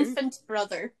brother. Infant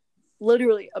brother.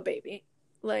 Literally a baby.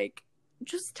 Like,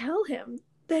 just tell him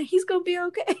that he's gonna be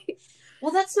okay.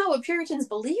 Well, that's not what Puritans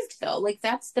believed, though. Like,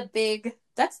 that's the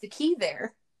key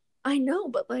there. I know,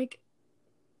 but like...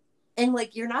 And,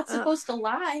 like, you're not supposed to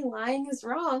lie. Lying is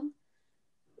wrong.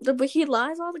 But he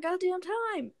lies all the goddamn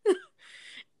time.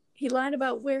 He lied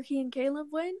about where he and Caleb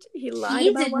went. He lied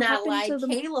about what happened to them.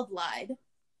 Caleb lied.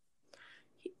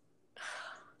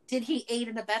 Did he aid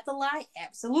and abet the lie?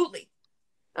 Absolutely.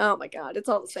 Oh my god, it's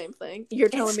all the same thing. You're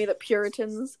telling me that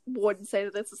Puritans wouldn't say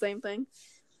that it's the same thing?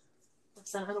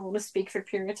 Listen, I don't want to speak for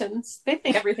Puritans. They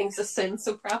think everything's a sin,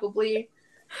 so probably...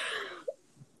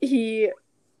 He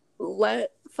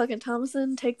let fucking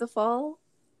Thomason take the fall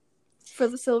for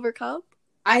the silver cup?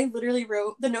 I literally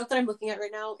wrote... The note that I'm looking at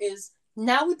right now is,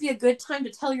 now would be a good time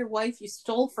to tell your wife you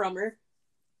stole from her.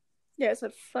 Yeah, I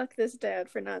said, fuck this dad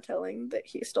for not telling that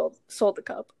he sold the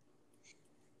cup.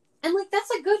 And, like, that's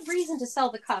a good reason to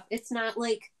sell the cup. It's not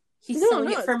like he's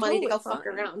selling it for money to go fuck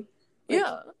around. Like,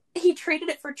 yeah. He traded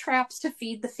it for traps to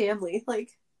feed the family.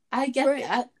 Like, I get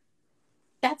that.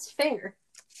 That's fair.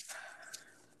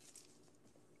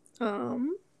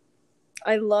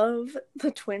 I love the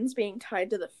twins being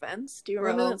tied to the fence. Do you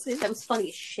remember that scene? That was funny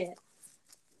as shit.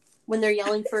 When they're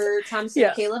yelling for Thomason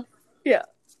and Caleb? Yeah.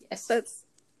 Yes.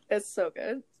 It's so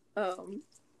good.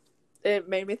 It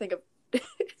made me think of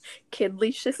kid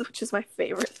leashes, which is my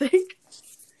favorite thing.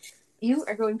 You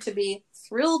are going to be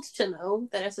thrilled to know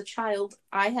that as a child,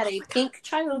 I had a pink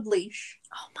child leash.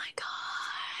 Oh my god.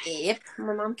 Yep.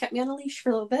 My mom kept me on a leash for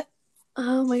a little bit.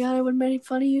 Oh my god, I would make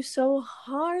fun of you so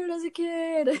hard as a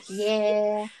kid.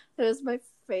 Yeah. That was my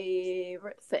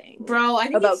favorite thing. Bro, I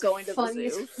think about it's going to funny the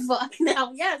zoo. as fuck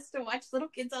now. Yes, to watch little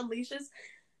kids on leashes.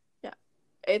 Yeah.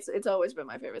 It's always been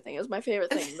my favorite thing. It was my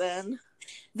favorite thing then.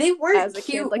 They weren't as a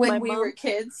cute kid, like when we were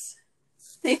kids.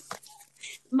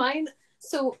 Mine,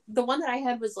 so the one that I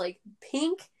had was like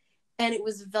pink and it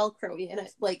was Velcro-y and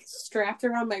it like strapped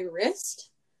around my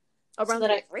wrist. Around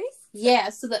the wrist? Yeah,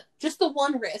 so that just the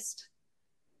one wrist.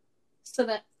 So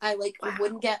that I like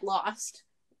wouldn't get lost,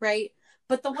 right?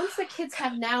 But the ones that kids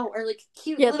have now are like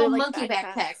cute little like monkey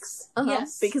backpacks.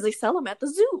 Yes, because they sell them at the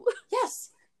zoo.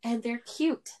 Yes, and they're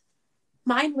cute.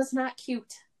 Mine was not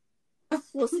cute.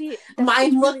 Well, see,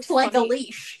 mine looked really like a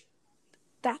leash.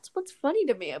 That's what's funny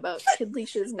to me about kid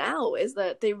leashes now is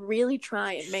that they really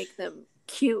try and make them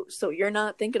cute, so you're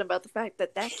not thinking about the fact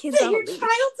that kid's on a leash. Your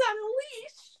child's on a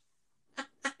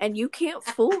leash, and you can't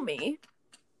fool me.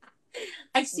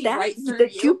 I see right through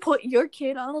you put your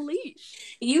kid on a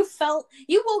leash. You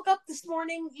woke up this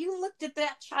morning, you looked at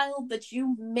that child that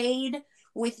you made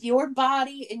with your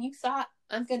body, and you thought,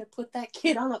 I'm gonna put that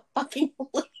kid on a fucking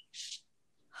leash.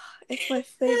 It's my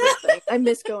favorite thing. I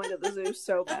miss going to the zoo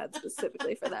so bad,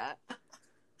 specifically for that.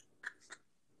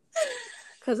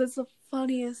 Because it's the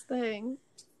funniest thing.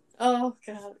 Oh,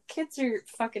 God. Kids are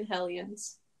fucking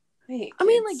hellions. I hate kids. I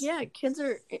mean, like, yeah, kids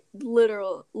are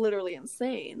literally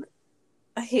insane.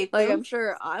 I hate them. Like, I'm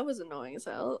sure I was annoying as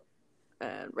hell,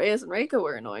 and Reyes and Reiko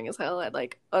were annoying as hell at,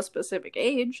 like, a specific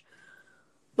age.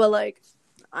 But, like,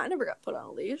 I never got put on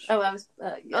a leash. Oh, I was,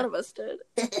 None of us did.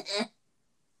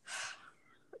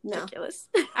 No. Ridiculous.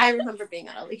 I remember being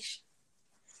on a leash.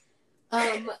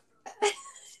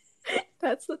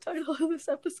 That's the title of this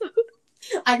episode.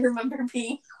 I remember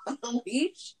being on a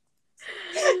leash.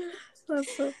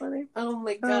 That's so funny. Oh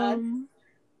my god.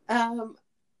 I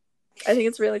think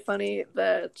it's really funny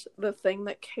that the thing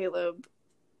that Caleb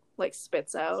like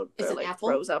spits out or like apple?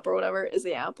 throws up or whatever is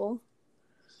the apple.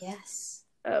 Yes.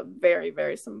 Very,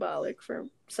 very symbolic for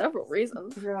several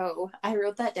reasons. Bro, I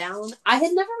wrote that down. I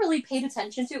had never really paid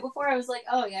attention to it before. I was like,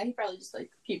 oh yeah, he probably just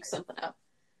like puked something out.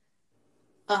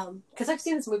 Because I've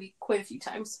seen this movie quite a few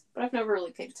times, but I've never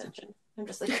really paid attention. I'm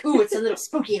just like, ooh, it's a little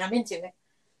spooky and I'm into it.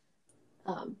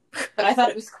 But I thought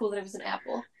it was cool that it was an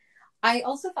apple. I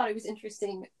also thought it was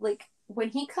interesting, like, when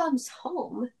he comes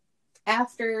home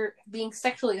after being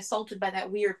sexually assaulted by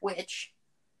that weird witch.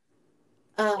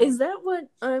 Is that what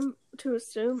I'm to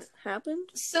assume happened?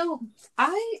 So,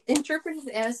 I interpreted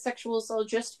it as sexual assault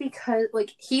just because,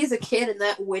 like, he's a kid and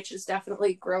that witch is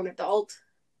definitely a grown adult.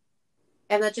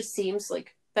 And that just seems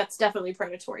like that's definitely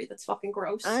predatory. That's fucking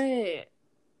gross. I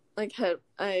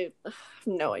have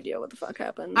no idea what the fuck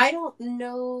happened. I don't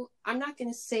know. I'm not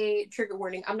going to say, trigger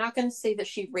warning, I'm not going to say that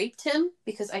she raped him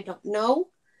because I don't know.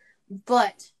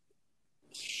 But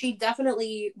she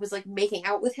definitely was, like, making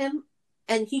out with him.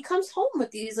 And he comes home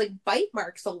with these, like, bite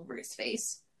marks all over his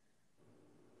face.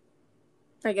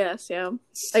 I guess, yeah.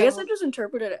 So, I guess I just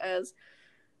interpreted it as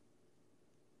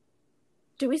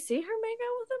Do we see her make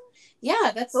out with him?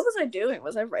 Yeah, that's... What was I doing?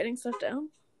 Was I writing stuff down?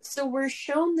 So we're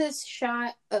shown this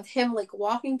shot of him, like,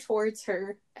 walking towards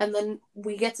her, and then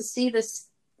we get to see this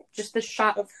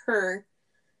shot of her,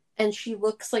 and she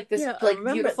looks like this,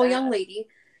 beautiful young lady.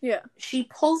 Yeah. She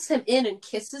pulls him in and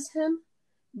kisses him,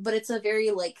 but it's a very,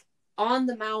 like,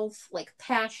 on-the-mouth, like,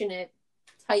 passionate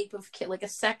type of kiss, like a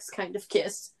sex kind of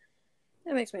kiss.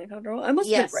 That makes me uncomfortable. I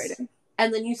must have been writing.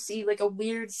 And then you see, like, a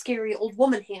weird, scary old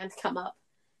woman hand come up,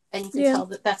 and you can tell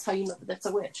that that's how you know that that's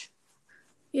a witch.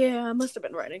 Yeah, I must have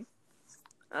been writing.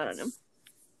 I don't know.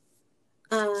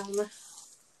 What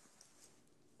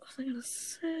was I gonna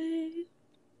say?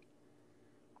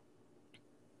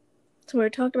 So we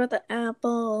talked about the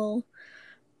apple.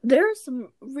 There are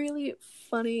some really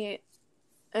funny,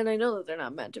 and I know that they're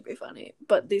not meant to be funny,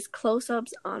 but these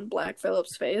close-ups on Black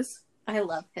Phillip's face. I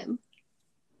love him.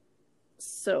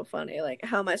 So funny. Like,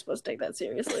 how am I supposed to take that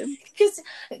seriously? Because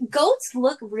goats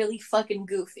look really fucking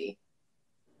goofy.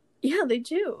 Yeah, they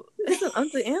do. It's an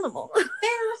ugly animal.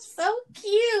 They're so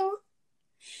cute.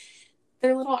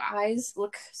 Their little eyes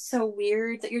look so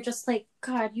weird that you're just like,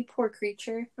 God, you poor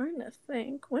creature. I'm trying to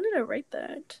think. When did I write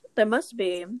that? That must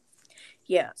be...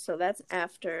 Yeah, so that's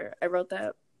after... I wrote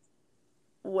that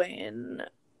when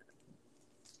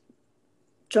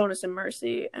Jonas and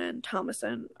Mercy and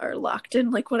Thomasin are locked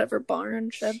in, like, whatever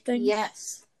barn shed thing.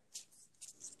 Yes.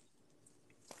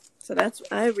 So that's...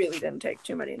 I really didn't take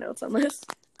too many notes on this.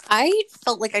 I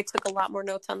felt like I took a lot more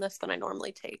notes on this than I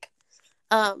normally take.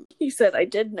 You said I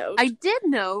did note. I did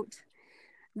note.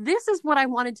 This is what I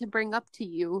wanted to bring up to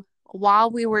you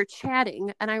while we were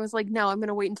chatting, and I was like, no, I'm going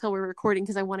to wait until we're recording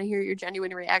because I want to hear your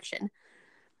genuine reaction.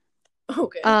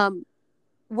 Okay.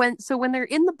 When they're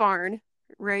in the barn,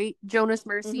 right? Jonas,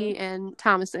 Mercy, and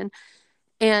Thomasin,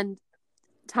 and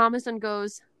Thomasin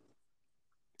goes,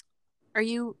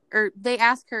 they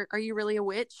ask her, are you really a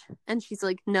witch? And she's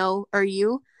like, no, are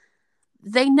you?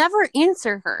 They never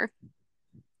answer her.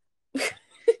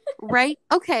 Right?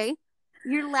 Okay.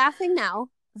 You're laughing now.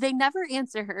 They never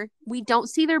answer her. We don't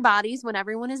see their bodies when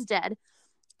everyone is dead.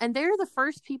 And they're the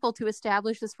first people to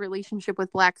establish this relationship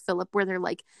with Black Phillip where they're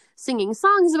like singing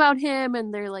songs about him.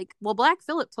 And they're like, well, Black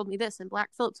Phillip told me this and Black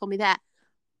Phillip told me that.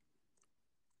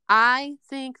 I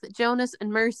think that Jonas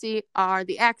and Mercy are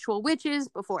the actual witches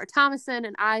before Thomasin,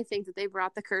 and I think that they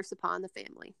brought the curse upon the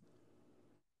family.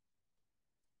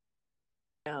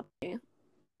 Yeah.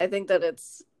 I think that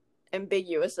it's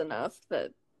ambiguous enough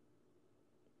that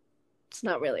it's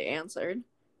not really answered.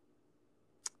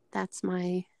 That's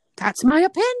my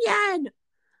opinion.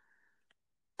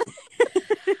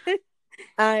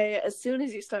 As soon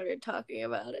as you started talking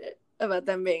about it, about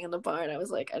them being in the barn, I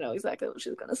was like, I know exactly what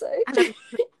she's gonna say.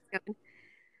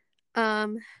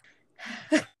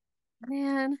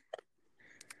 Man,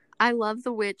 I love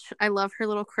the witch. I love her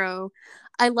little crow.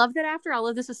 I love that after all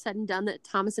of this is said and done, that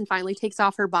Thomasin finally takes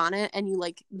off her bonnet and you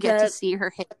like get to see her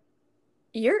hair.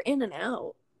 You're in and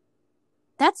out.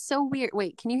 That's so weird.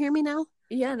 Wait, can you hear me now?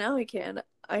 Yeah, now I can.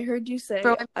 I heard you say,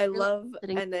 I love,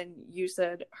 and then you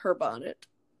said her bonnet.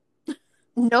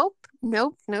 Nope,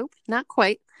 not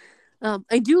quite.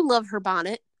 I do love her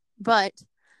bonnet, but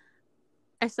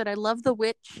I said I love the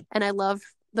witch and I love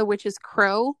the witch's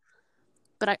crow,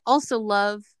 but I also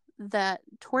love that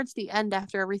towards the end,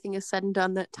 after everything is said and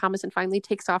done, that Thomasin finally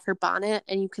takes off her bonnet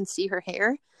and you can see her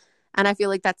hair, and I feel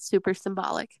like that's super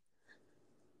symbolic.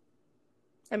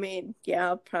 I mean,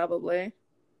 yeah, probably.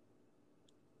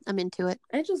 I'm into it.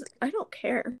 I don't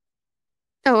care.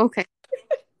 Oh, okay.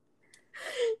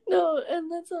 No,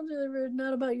 and that sounds really rude.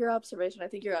 Not about your observation. I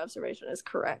think your observation is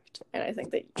correct, and I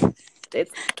think that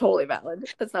it's totally valid.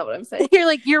 That's not what I'm saying. You're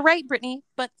like, you're right, Brittany,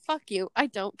 but fuck you. I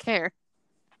don't care.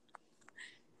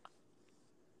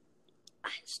 I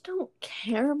just don't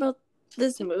care about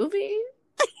this movie.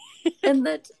 And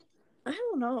that, I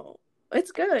don't know.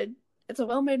 It's good. It's a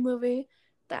well-made movie.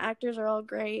 The actors are all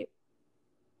great.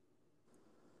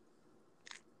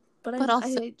 But I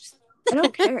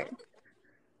don't care.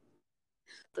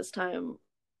 This time,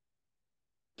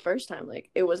 first time, like,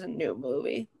 it was a new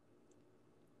movie.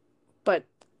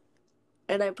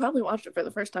 And I probably watched it for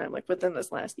the first time, like, within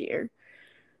this last year.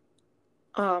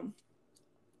 But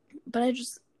I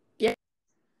just, yeah,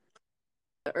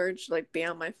 the urge to, like, be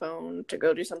on my phone to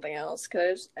go do something else,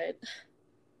 because I'm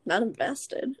not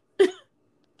invested.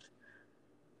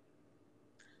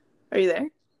 Are you there?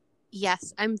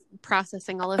 Yes, I'm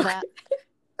processing all of that.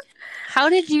 How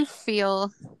did you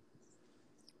feel?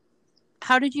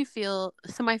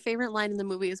 So my favorite line in the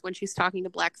movie is when she's talking to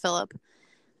Black Phillip.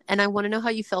 And I want to know how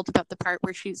you felt about the part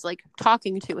where she's like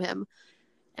talking to him.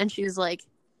 And she's like,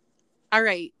 all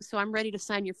right, so I'm ready to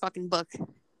sign your fucking book.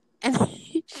 And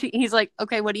he's like,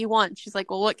 okay, what do you want? She's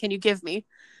like, well, what can you give me?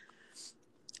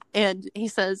 And he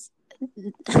says,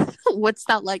 what's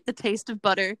that like, the taste of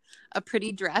butter, a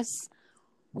pretty dress?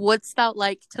 What's that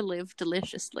like to live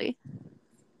deliciously?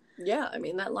 Yeah, I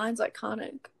mean, that line's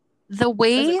iconic. The That's a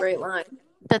way great line.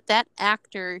 that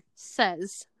actor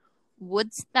says,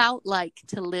 wouldst thou like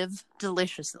to live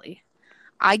deliciously?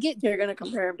 I get, You're gonna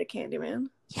compare him to Candyman,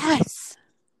 yes,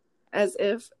 as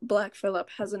if Black Phillip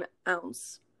has an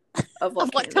ounce of what,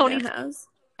 Of what Candyman Tony has.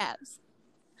 has.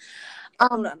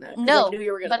 Hold on, that, 'cause No, I knew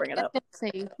you were gonna but bring it I up. was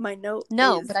gonna say, My note.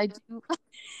 no, is... but I do. Oh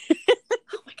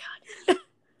my god.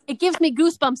 It gives me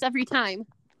goosebumps every time.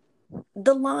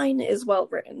 The line is well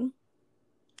written,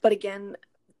 but again,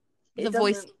 The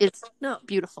voice is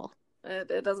beautiful.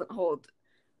 It doesn't hold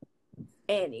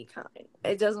any kind.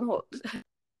 It doesn't hold.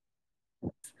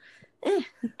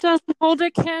 Doesn't hold a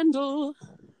candle.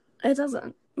 It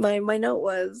doesn't. My note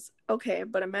was, okay,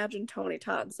 but imagine Tony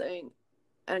Todd saying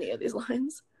any of these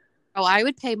lines. Oh, I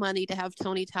would pay money to have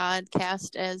Tony Todd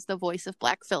cast as the voice of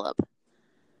Black Phillip.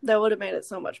 That would have made it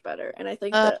so much better. And I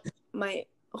think that my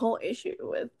whole issue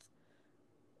with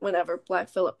whenever Black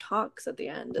Phillip talks at the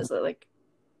end is that, like,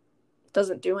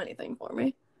 doesn't do anything for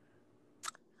me.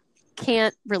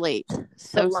 Can't relate.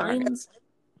 So the sorry. lines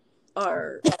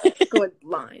are good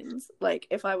lines. Like,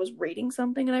 if I was reading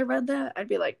something and I read that, I'd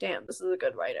be like, damn, this is a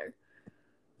good writer.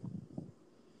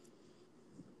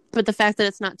 But the fact that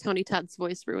it's not Tony Todd's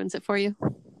voice ruins it for you.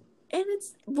 And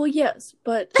it's, well, yes,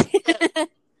 but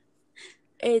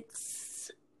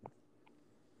it's,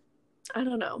 I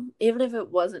don't know. Even if it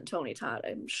wasn't Tony Todd,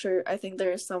 I think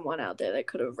there is someone out there that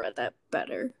could have read that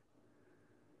better.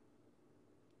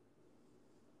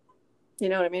 You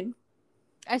know what I mean?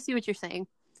 I see what you're saying.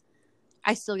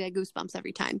 I still get goosebumps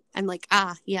every time. I'm like,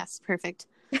 yes, perfect.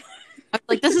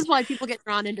 Like, this is why people get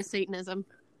drawn into Satanism.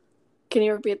 Can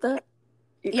you repeat that?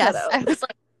 You yes, cut out. I was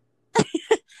like,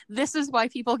 this is why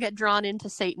people get drawn into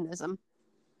Satanism.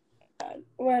 God,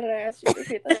 why did I ask you to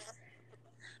repeat that?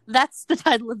 That's the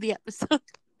title of the episode.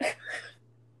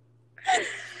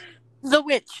 The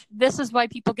Witch. This is why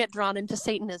people get drawn into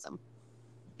Satanism.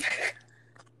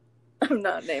 I'm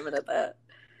not naming it that.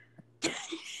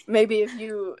 Maybe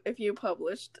if you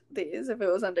published these, if it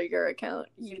was under your account,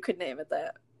 you could name it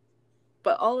that.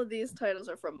 But all of these titles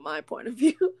are from my point of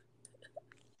view.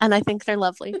 And I think they're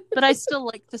lovely. But I still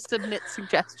like to submit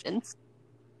suggestions.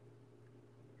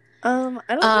 I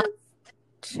don't have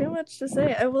too much to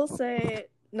say. I will say,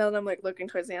 now that I'm like looking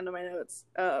towards the end of my notes,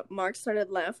 Mark started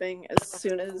laughing as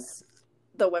soon as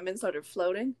the women started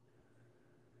floating.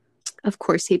 Of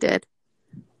course he did.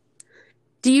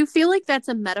 Do you feel like that's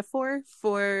a metaphor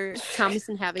for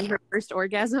Thomasin having her first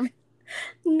orgasm?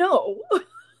 No.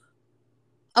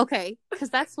 Okay, because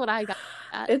that's what I got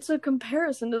at. It's a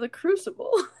comparison to the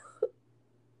Crucible.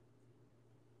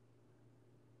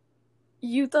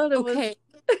 You thought it was...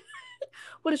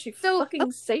 What is she,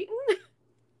 fucking Satan?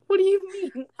 What do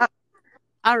you mean?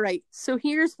 All right, so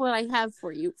here's what I have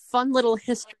for you. Fun little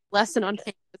history lesson on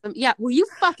paganism. Yeah, well, you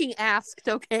fucking asked,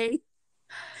 okay?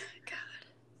 God.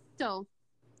 So,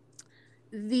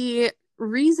 the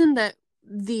reason that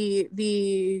the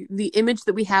image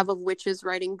that we have of witches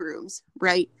riding brooms,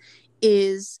 right,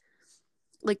 is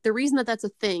like the reason that that's a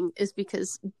thing is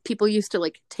because people used to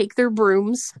like take their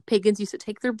brooms, pagans used to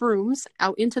take their brooms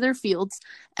out into their fields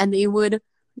and they would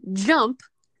jump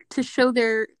to show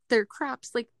their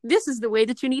crops, like, this is the way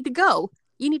that you need to go.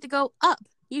 You need to go up.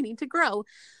 You need to grow.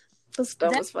 That's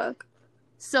dumb as fuck.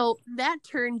 So that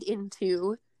turned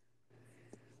into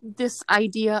this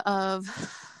idea of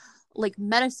like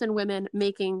medicine women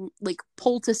making like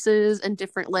poultices and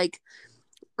different like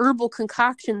herbal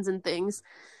concoctions and things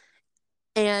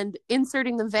and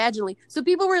inserting them vaginally. So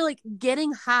people were like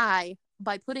getting high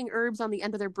by putting herbs on the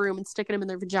end of their broom and sticking them in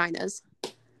their vaginas.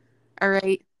 All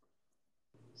right.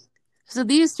 So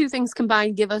these two things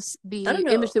combined give us the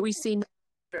image that we see.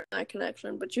 That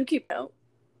connection, but you keep out.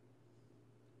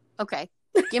 Okay.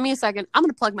 Give me a second. I'm going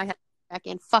to plug my head back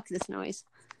in. Fuck this noise.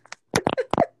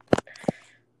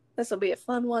 This will be a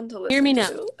fun one to listen to. Hear me now.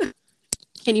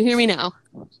 Can you hear me now?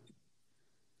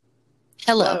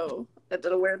 Hello. Whoa, that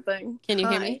did a weird thing. Can you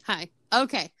hear me? Hi.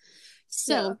 Okay.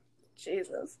 So. Yeah.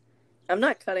 Jesus. I'm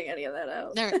not cutting any of that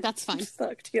out. There, that's fine. Just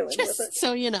dealing with it.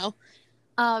 So you know.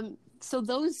 So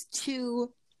those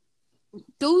two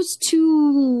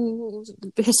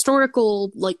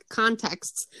historical like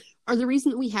contexts are the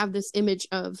reason that we have this image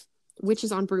of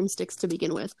witches on broomsticks to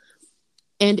begin with,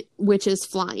 and witches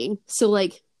flying. So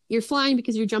like you're flying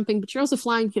because you're jumping, but you're also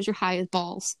flying because you're high as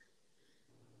balls.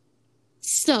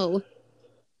 So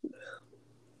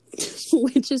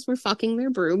Witches were fucking their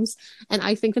brooms, and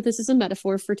I think that this is a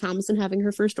metaphor for Thomasin having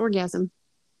her first orgasm.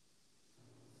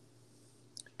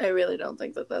 I really don't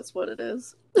think that that's what it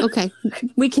is. Okay,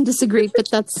 we can disagree, but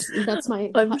that's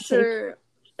my. I'm hot sure,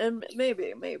 and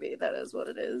maybe that is what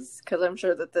it is, because I'm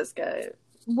sure that this guy.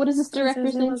 take. What is this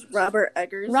director's name? Robert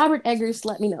Eggers. Robert Eggers.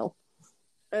 Let me know.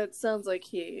 It sounds like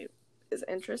he is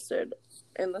interested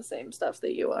in the same stuff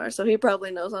that you are, so he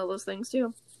probably knows all those things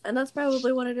too, and that's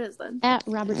probably what it is then. At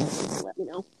Robert Eggers, let me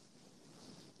know.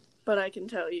 But I can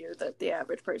tell you that the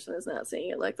average person is not seeing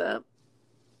it like that.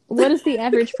 What is the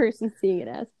average person seeing it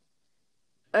as?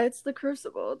 It's the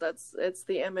Crucible. It's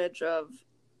the image of,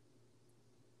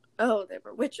 oh, they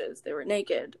were witches. They were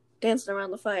naked, dancing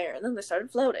around the fire, and then they started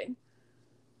floating.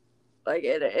 Like,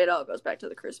 it all goes back to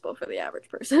the Crucible for the average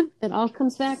person. It all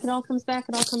comes back. It all comes back.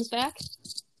 It all comes back.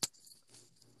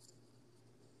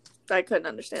 I couldn't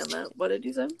understand that. What did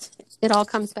you say? It all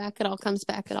comes back. It all comes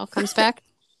back. It all comes back.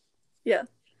 Yeah.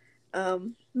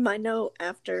 My note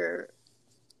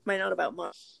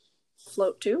about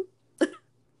Float 2.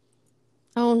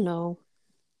 Oh no.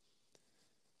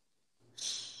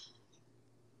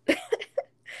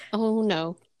 Oh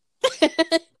no.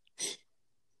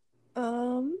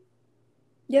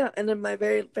 Yeah, and then my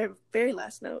very, very, very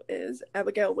last note is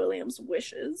Abigail Williams'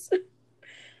 wishes.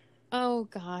 Oh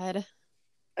god.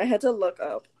 I had to look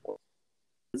up what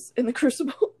was in the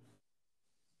Crucible.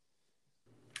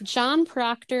 John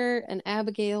Proctor and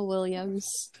Abigail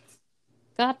Williams.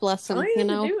 God bless them, All you you had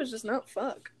know. to do was just not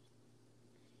fuck.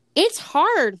 It's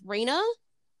hard, Raina.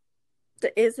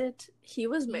 Is it? He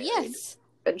was married. Yes.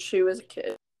 And she was a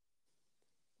kid.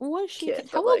 Was she? Kid,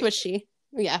 How but, old was she?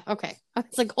 Yeah, okay. I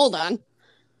was like, hold on.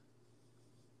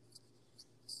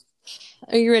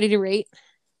 Are you ready to rate?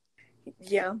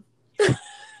 Yeah.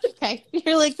 Okay.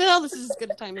 You're like, well, this is as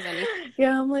good a time as any.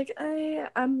 Yeah, I'm like,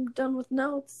 I'm done with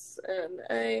notes, and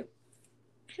I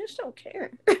just don't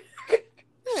care. All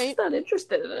right. I'm not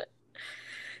interested in it.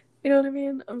 You know what I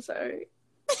mean? I'm sorry.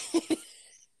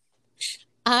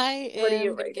 What do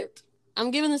you rate it? I'm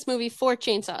giving this movie 4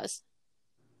 chainsaws.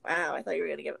 Wow, I thought you were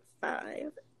gonna give it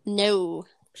 5. No.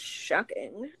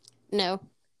 Shocking. No.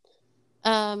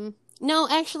 No,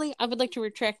 actually, I would like to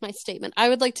retract my statement. I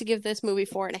would like to give this movie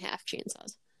 4.5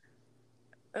 chainsaws.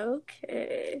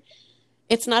 Okay.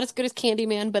 It's not as good as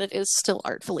Candyman, but it is still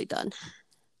artfully done.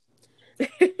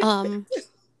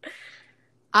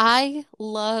 I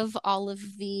love all of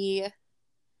the...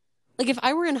 Like, if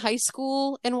I were in high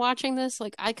school and watching this,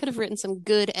 like, I could have written some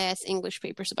good-ass English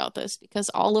papers about this, because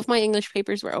all of my English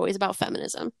papers were always about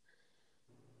feminism.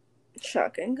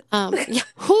 Shocking. Yeah,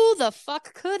 who the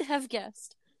fuck could have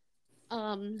guessed?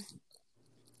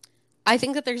 I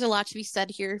think that there's a lot to be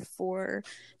said here for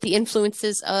the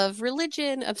influences of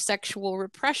religion, of sexual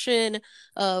repression,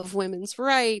 of women's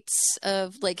rights,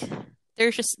 of like,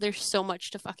 there's so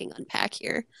much to fucking unpack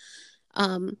here.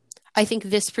 I think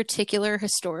this particular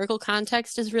historical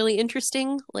context is really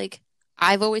interesting. Like,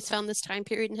 I've always found this time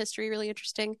period in history really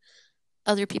interesting.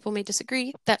 Other people may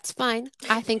disagree. That's fine.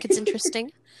 I think it's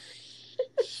interesting.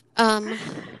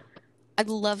 I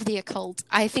love the occult.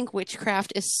 I think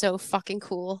witchcraft is so fucking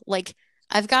cool. Like,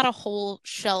 I've got a whole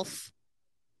shelf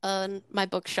on my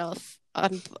bookshelf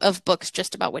of books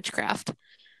just about witchcraft.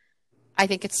 I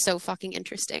think it's so fucking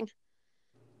interesting.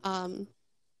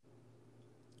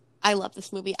 I love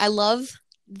this movie. I love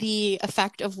the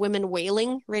effect of women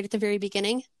wailing right at the very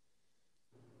beginning.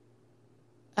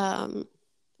 Where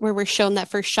we're shown that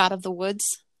first shot of the woods,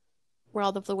 where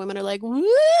all of the women are like, woo!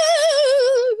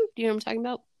 Do you know what I'm talking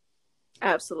about?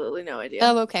 Absolutely no idea.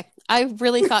 Oh, okay. I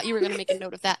really thought you were going to make a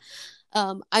note of that.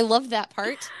 I love that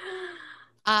part.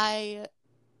 I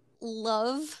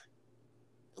love,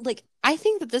 like, I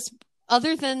think that this,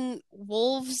 other than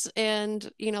wolves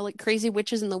and, you know, like crazy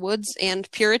witches in the woods and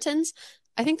Puritans,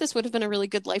 I think this would have been a really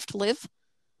good life to live.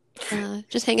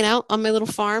 Just hanging out on my little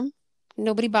farm,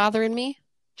 nobody bothering me,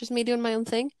 just me doing my own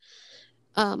thing.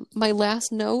 My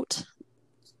last note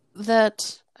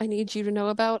that I need you to know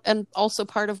about, and also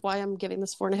part of why I'm giving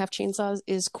this 4.5 chainsaws,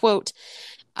 is, quote,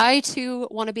 I too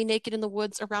want to be naked in the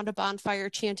woods around a bonfire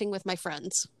chanting with my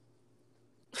friends.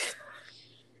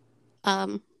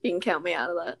 You can count me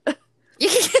out of that.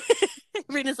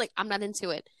 Rena's like, I'm not into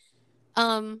it.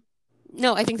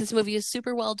 No, I think this movie is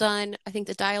super well done. I think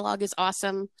the dialogue is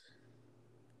awesome.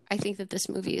 I think that this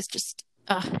movie is just,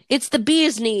 it's the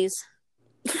bee's knees.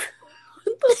 What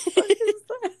the fuck is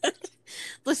that?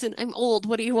 Listen, I'm old.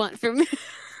 What do you want from me?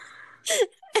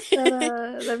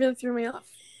 That really threw me off.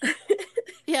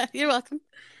 Yeah, you're welcome.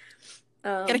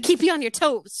 Gotta keep you on your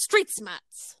toes. Street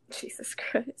smarts. Jesus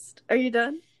Christ. Are you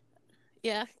done?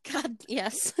 Yeah, God,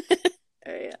 yes.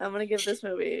 Alright, I'm gonna give this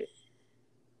movie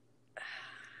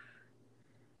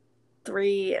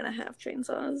 3.5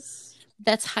 chainsaws.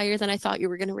 That's higher than I thought you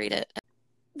were going to rate it.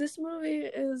 This movie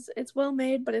it's well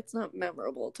made, but it's not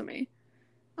memorable to me.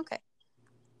 Okay.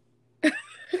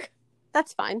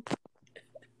 That's fine.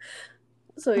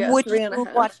 So yeah, Would 3.5.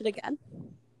 you watch it again?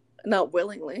 Not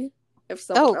willingly. If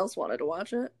someone else wanted to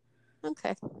watch it.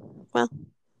 Okay. Well,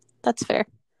 that's fair.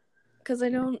 Because I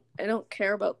don't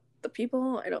care about the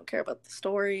people. I don't care about the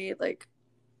story. Like,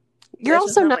 you're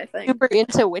also not my thing. super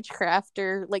into witchcraft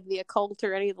or like the occult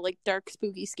or any of the like dark,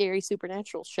 spooky, scary,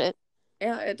 supernatural shit.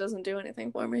 Yeah, it doesn't do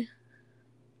anything for me.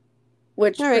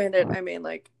 Which, right. Granted, I mean,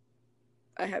 like,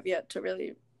 I have yet to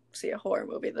really see a horror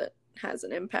movie that has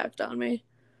an impact on me.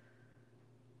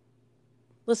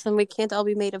 Listen, we can't all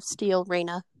be made of steel,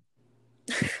 Raina.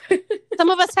 Some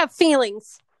of us have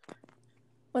feelings.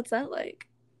 What's that like?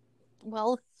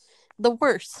 Well, the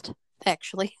worst,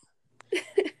 actually.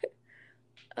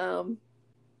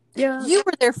 Yeah. You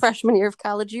were there freshman year of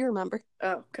college, you remember.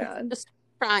 Oh, God. Just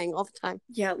crying all the time.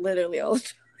 Yeah, literally all the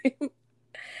time.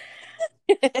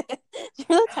 Do you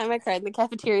remember that time I cried in the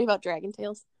cafeteria about Dragon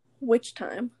Tales? Which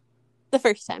time? The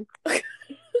first time. That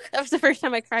was the first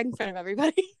time I cried in front of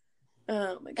everybody.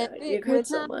 Oh my God, you cried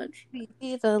so much.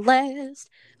 Be the last.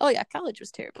 Oh yeah, college was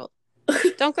terrible.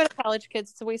 Don't go to college,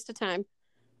 kids. It's a waste of time.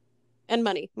 And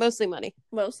money. Mostly money.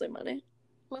 Mostly money.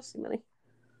 Mostly money.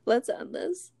 Let's end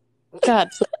this. God.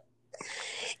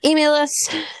 Email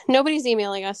us. Nobody's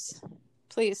emailing us.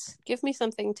 Please, give me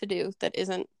something to do that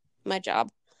isn't my job.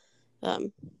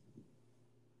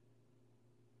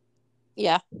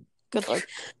 Yeah. Good Lord.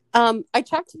 I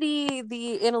checked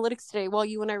the analytics today while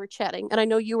you and I were chatting, and I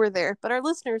know you were there, but our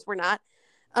listeners were not.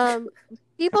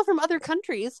 People from other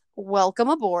countries, welcome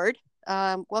aboard.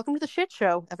 Welcome to the shit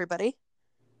show, everybody.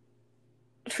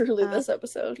 Truly, this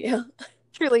episode, yeah.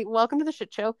 Truly, welcome to the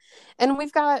shit show. And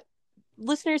we've got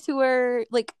listeners who are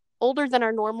like older than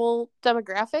our normal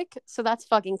demographic, so that's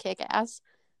fucking kick-ass.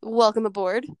 Welcome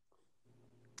aboard.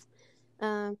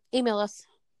 Email us.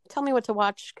 Tell me what to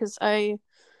watch, because I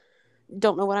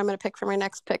don't know what I'm going to pick for my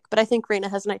next pick, but I think Raina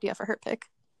has an idea for her pick.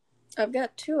 I've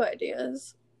got 2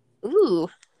 ideas. Ooh.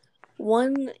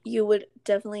 One you would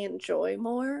definitely enjoy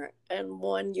more, and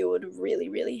one you would really,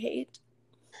 really hate.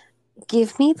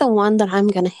 Give me the one that I'm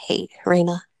going to hate,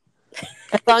 Raina.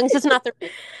 As long as it's not The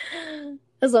Ring.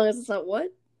 As long as it's not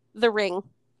what? The Ring.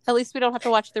 At least we don't have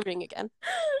to watch The Ring again.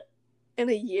 In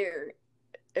a year,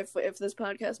 if this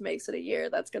podcast makes it a year,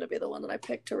 that's going to be the one that I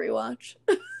pick to rewatch.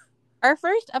 Our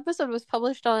first episode was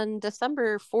published on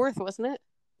December 4th, wasn't it?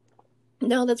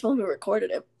 No, that's when we recorded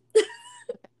it.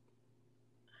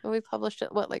 And we published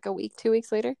it, what, like a week, 2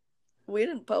 weeks later? We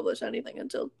didn't publish anything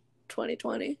until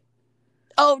 2020.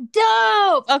 Oh,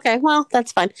 dope! Okay, well,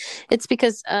 that's fine. It's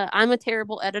because I'm a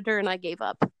terrible editor and I gave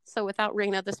up. So without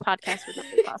Raina, this podcast would not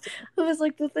be possible. It was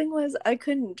like, the thing was, I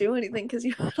couldn't do anything because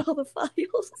you had all the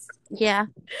files. Yeah.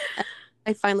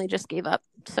 I finally just gave up.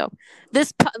 So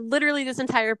literally this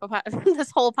entire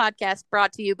this whole podcast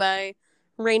brought to you by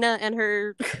Raina and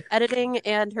her editing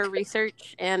and her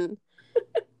research, and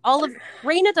all of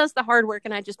Raina does the hard work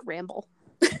and I just ramble.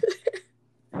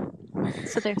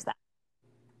 So there's that.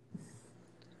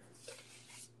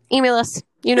 Email us.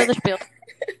 You know the spiel.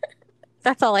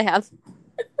 That's all I have.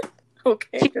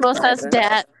 Okay. Chimos has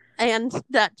dat and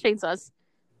dat chainsaws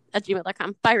at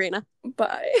gmail.com. Bye, Raina.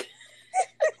 Bye.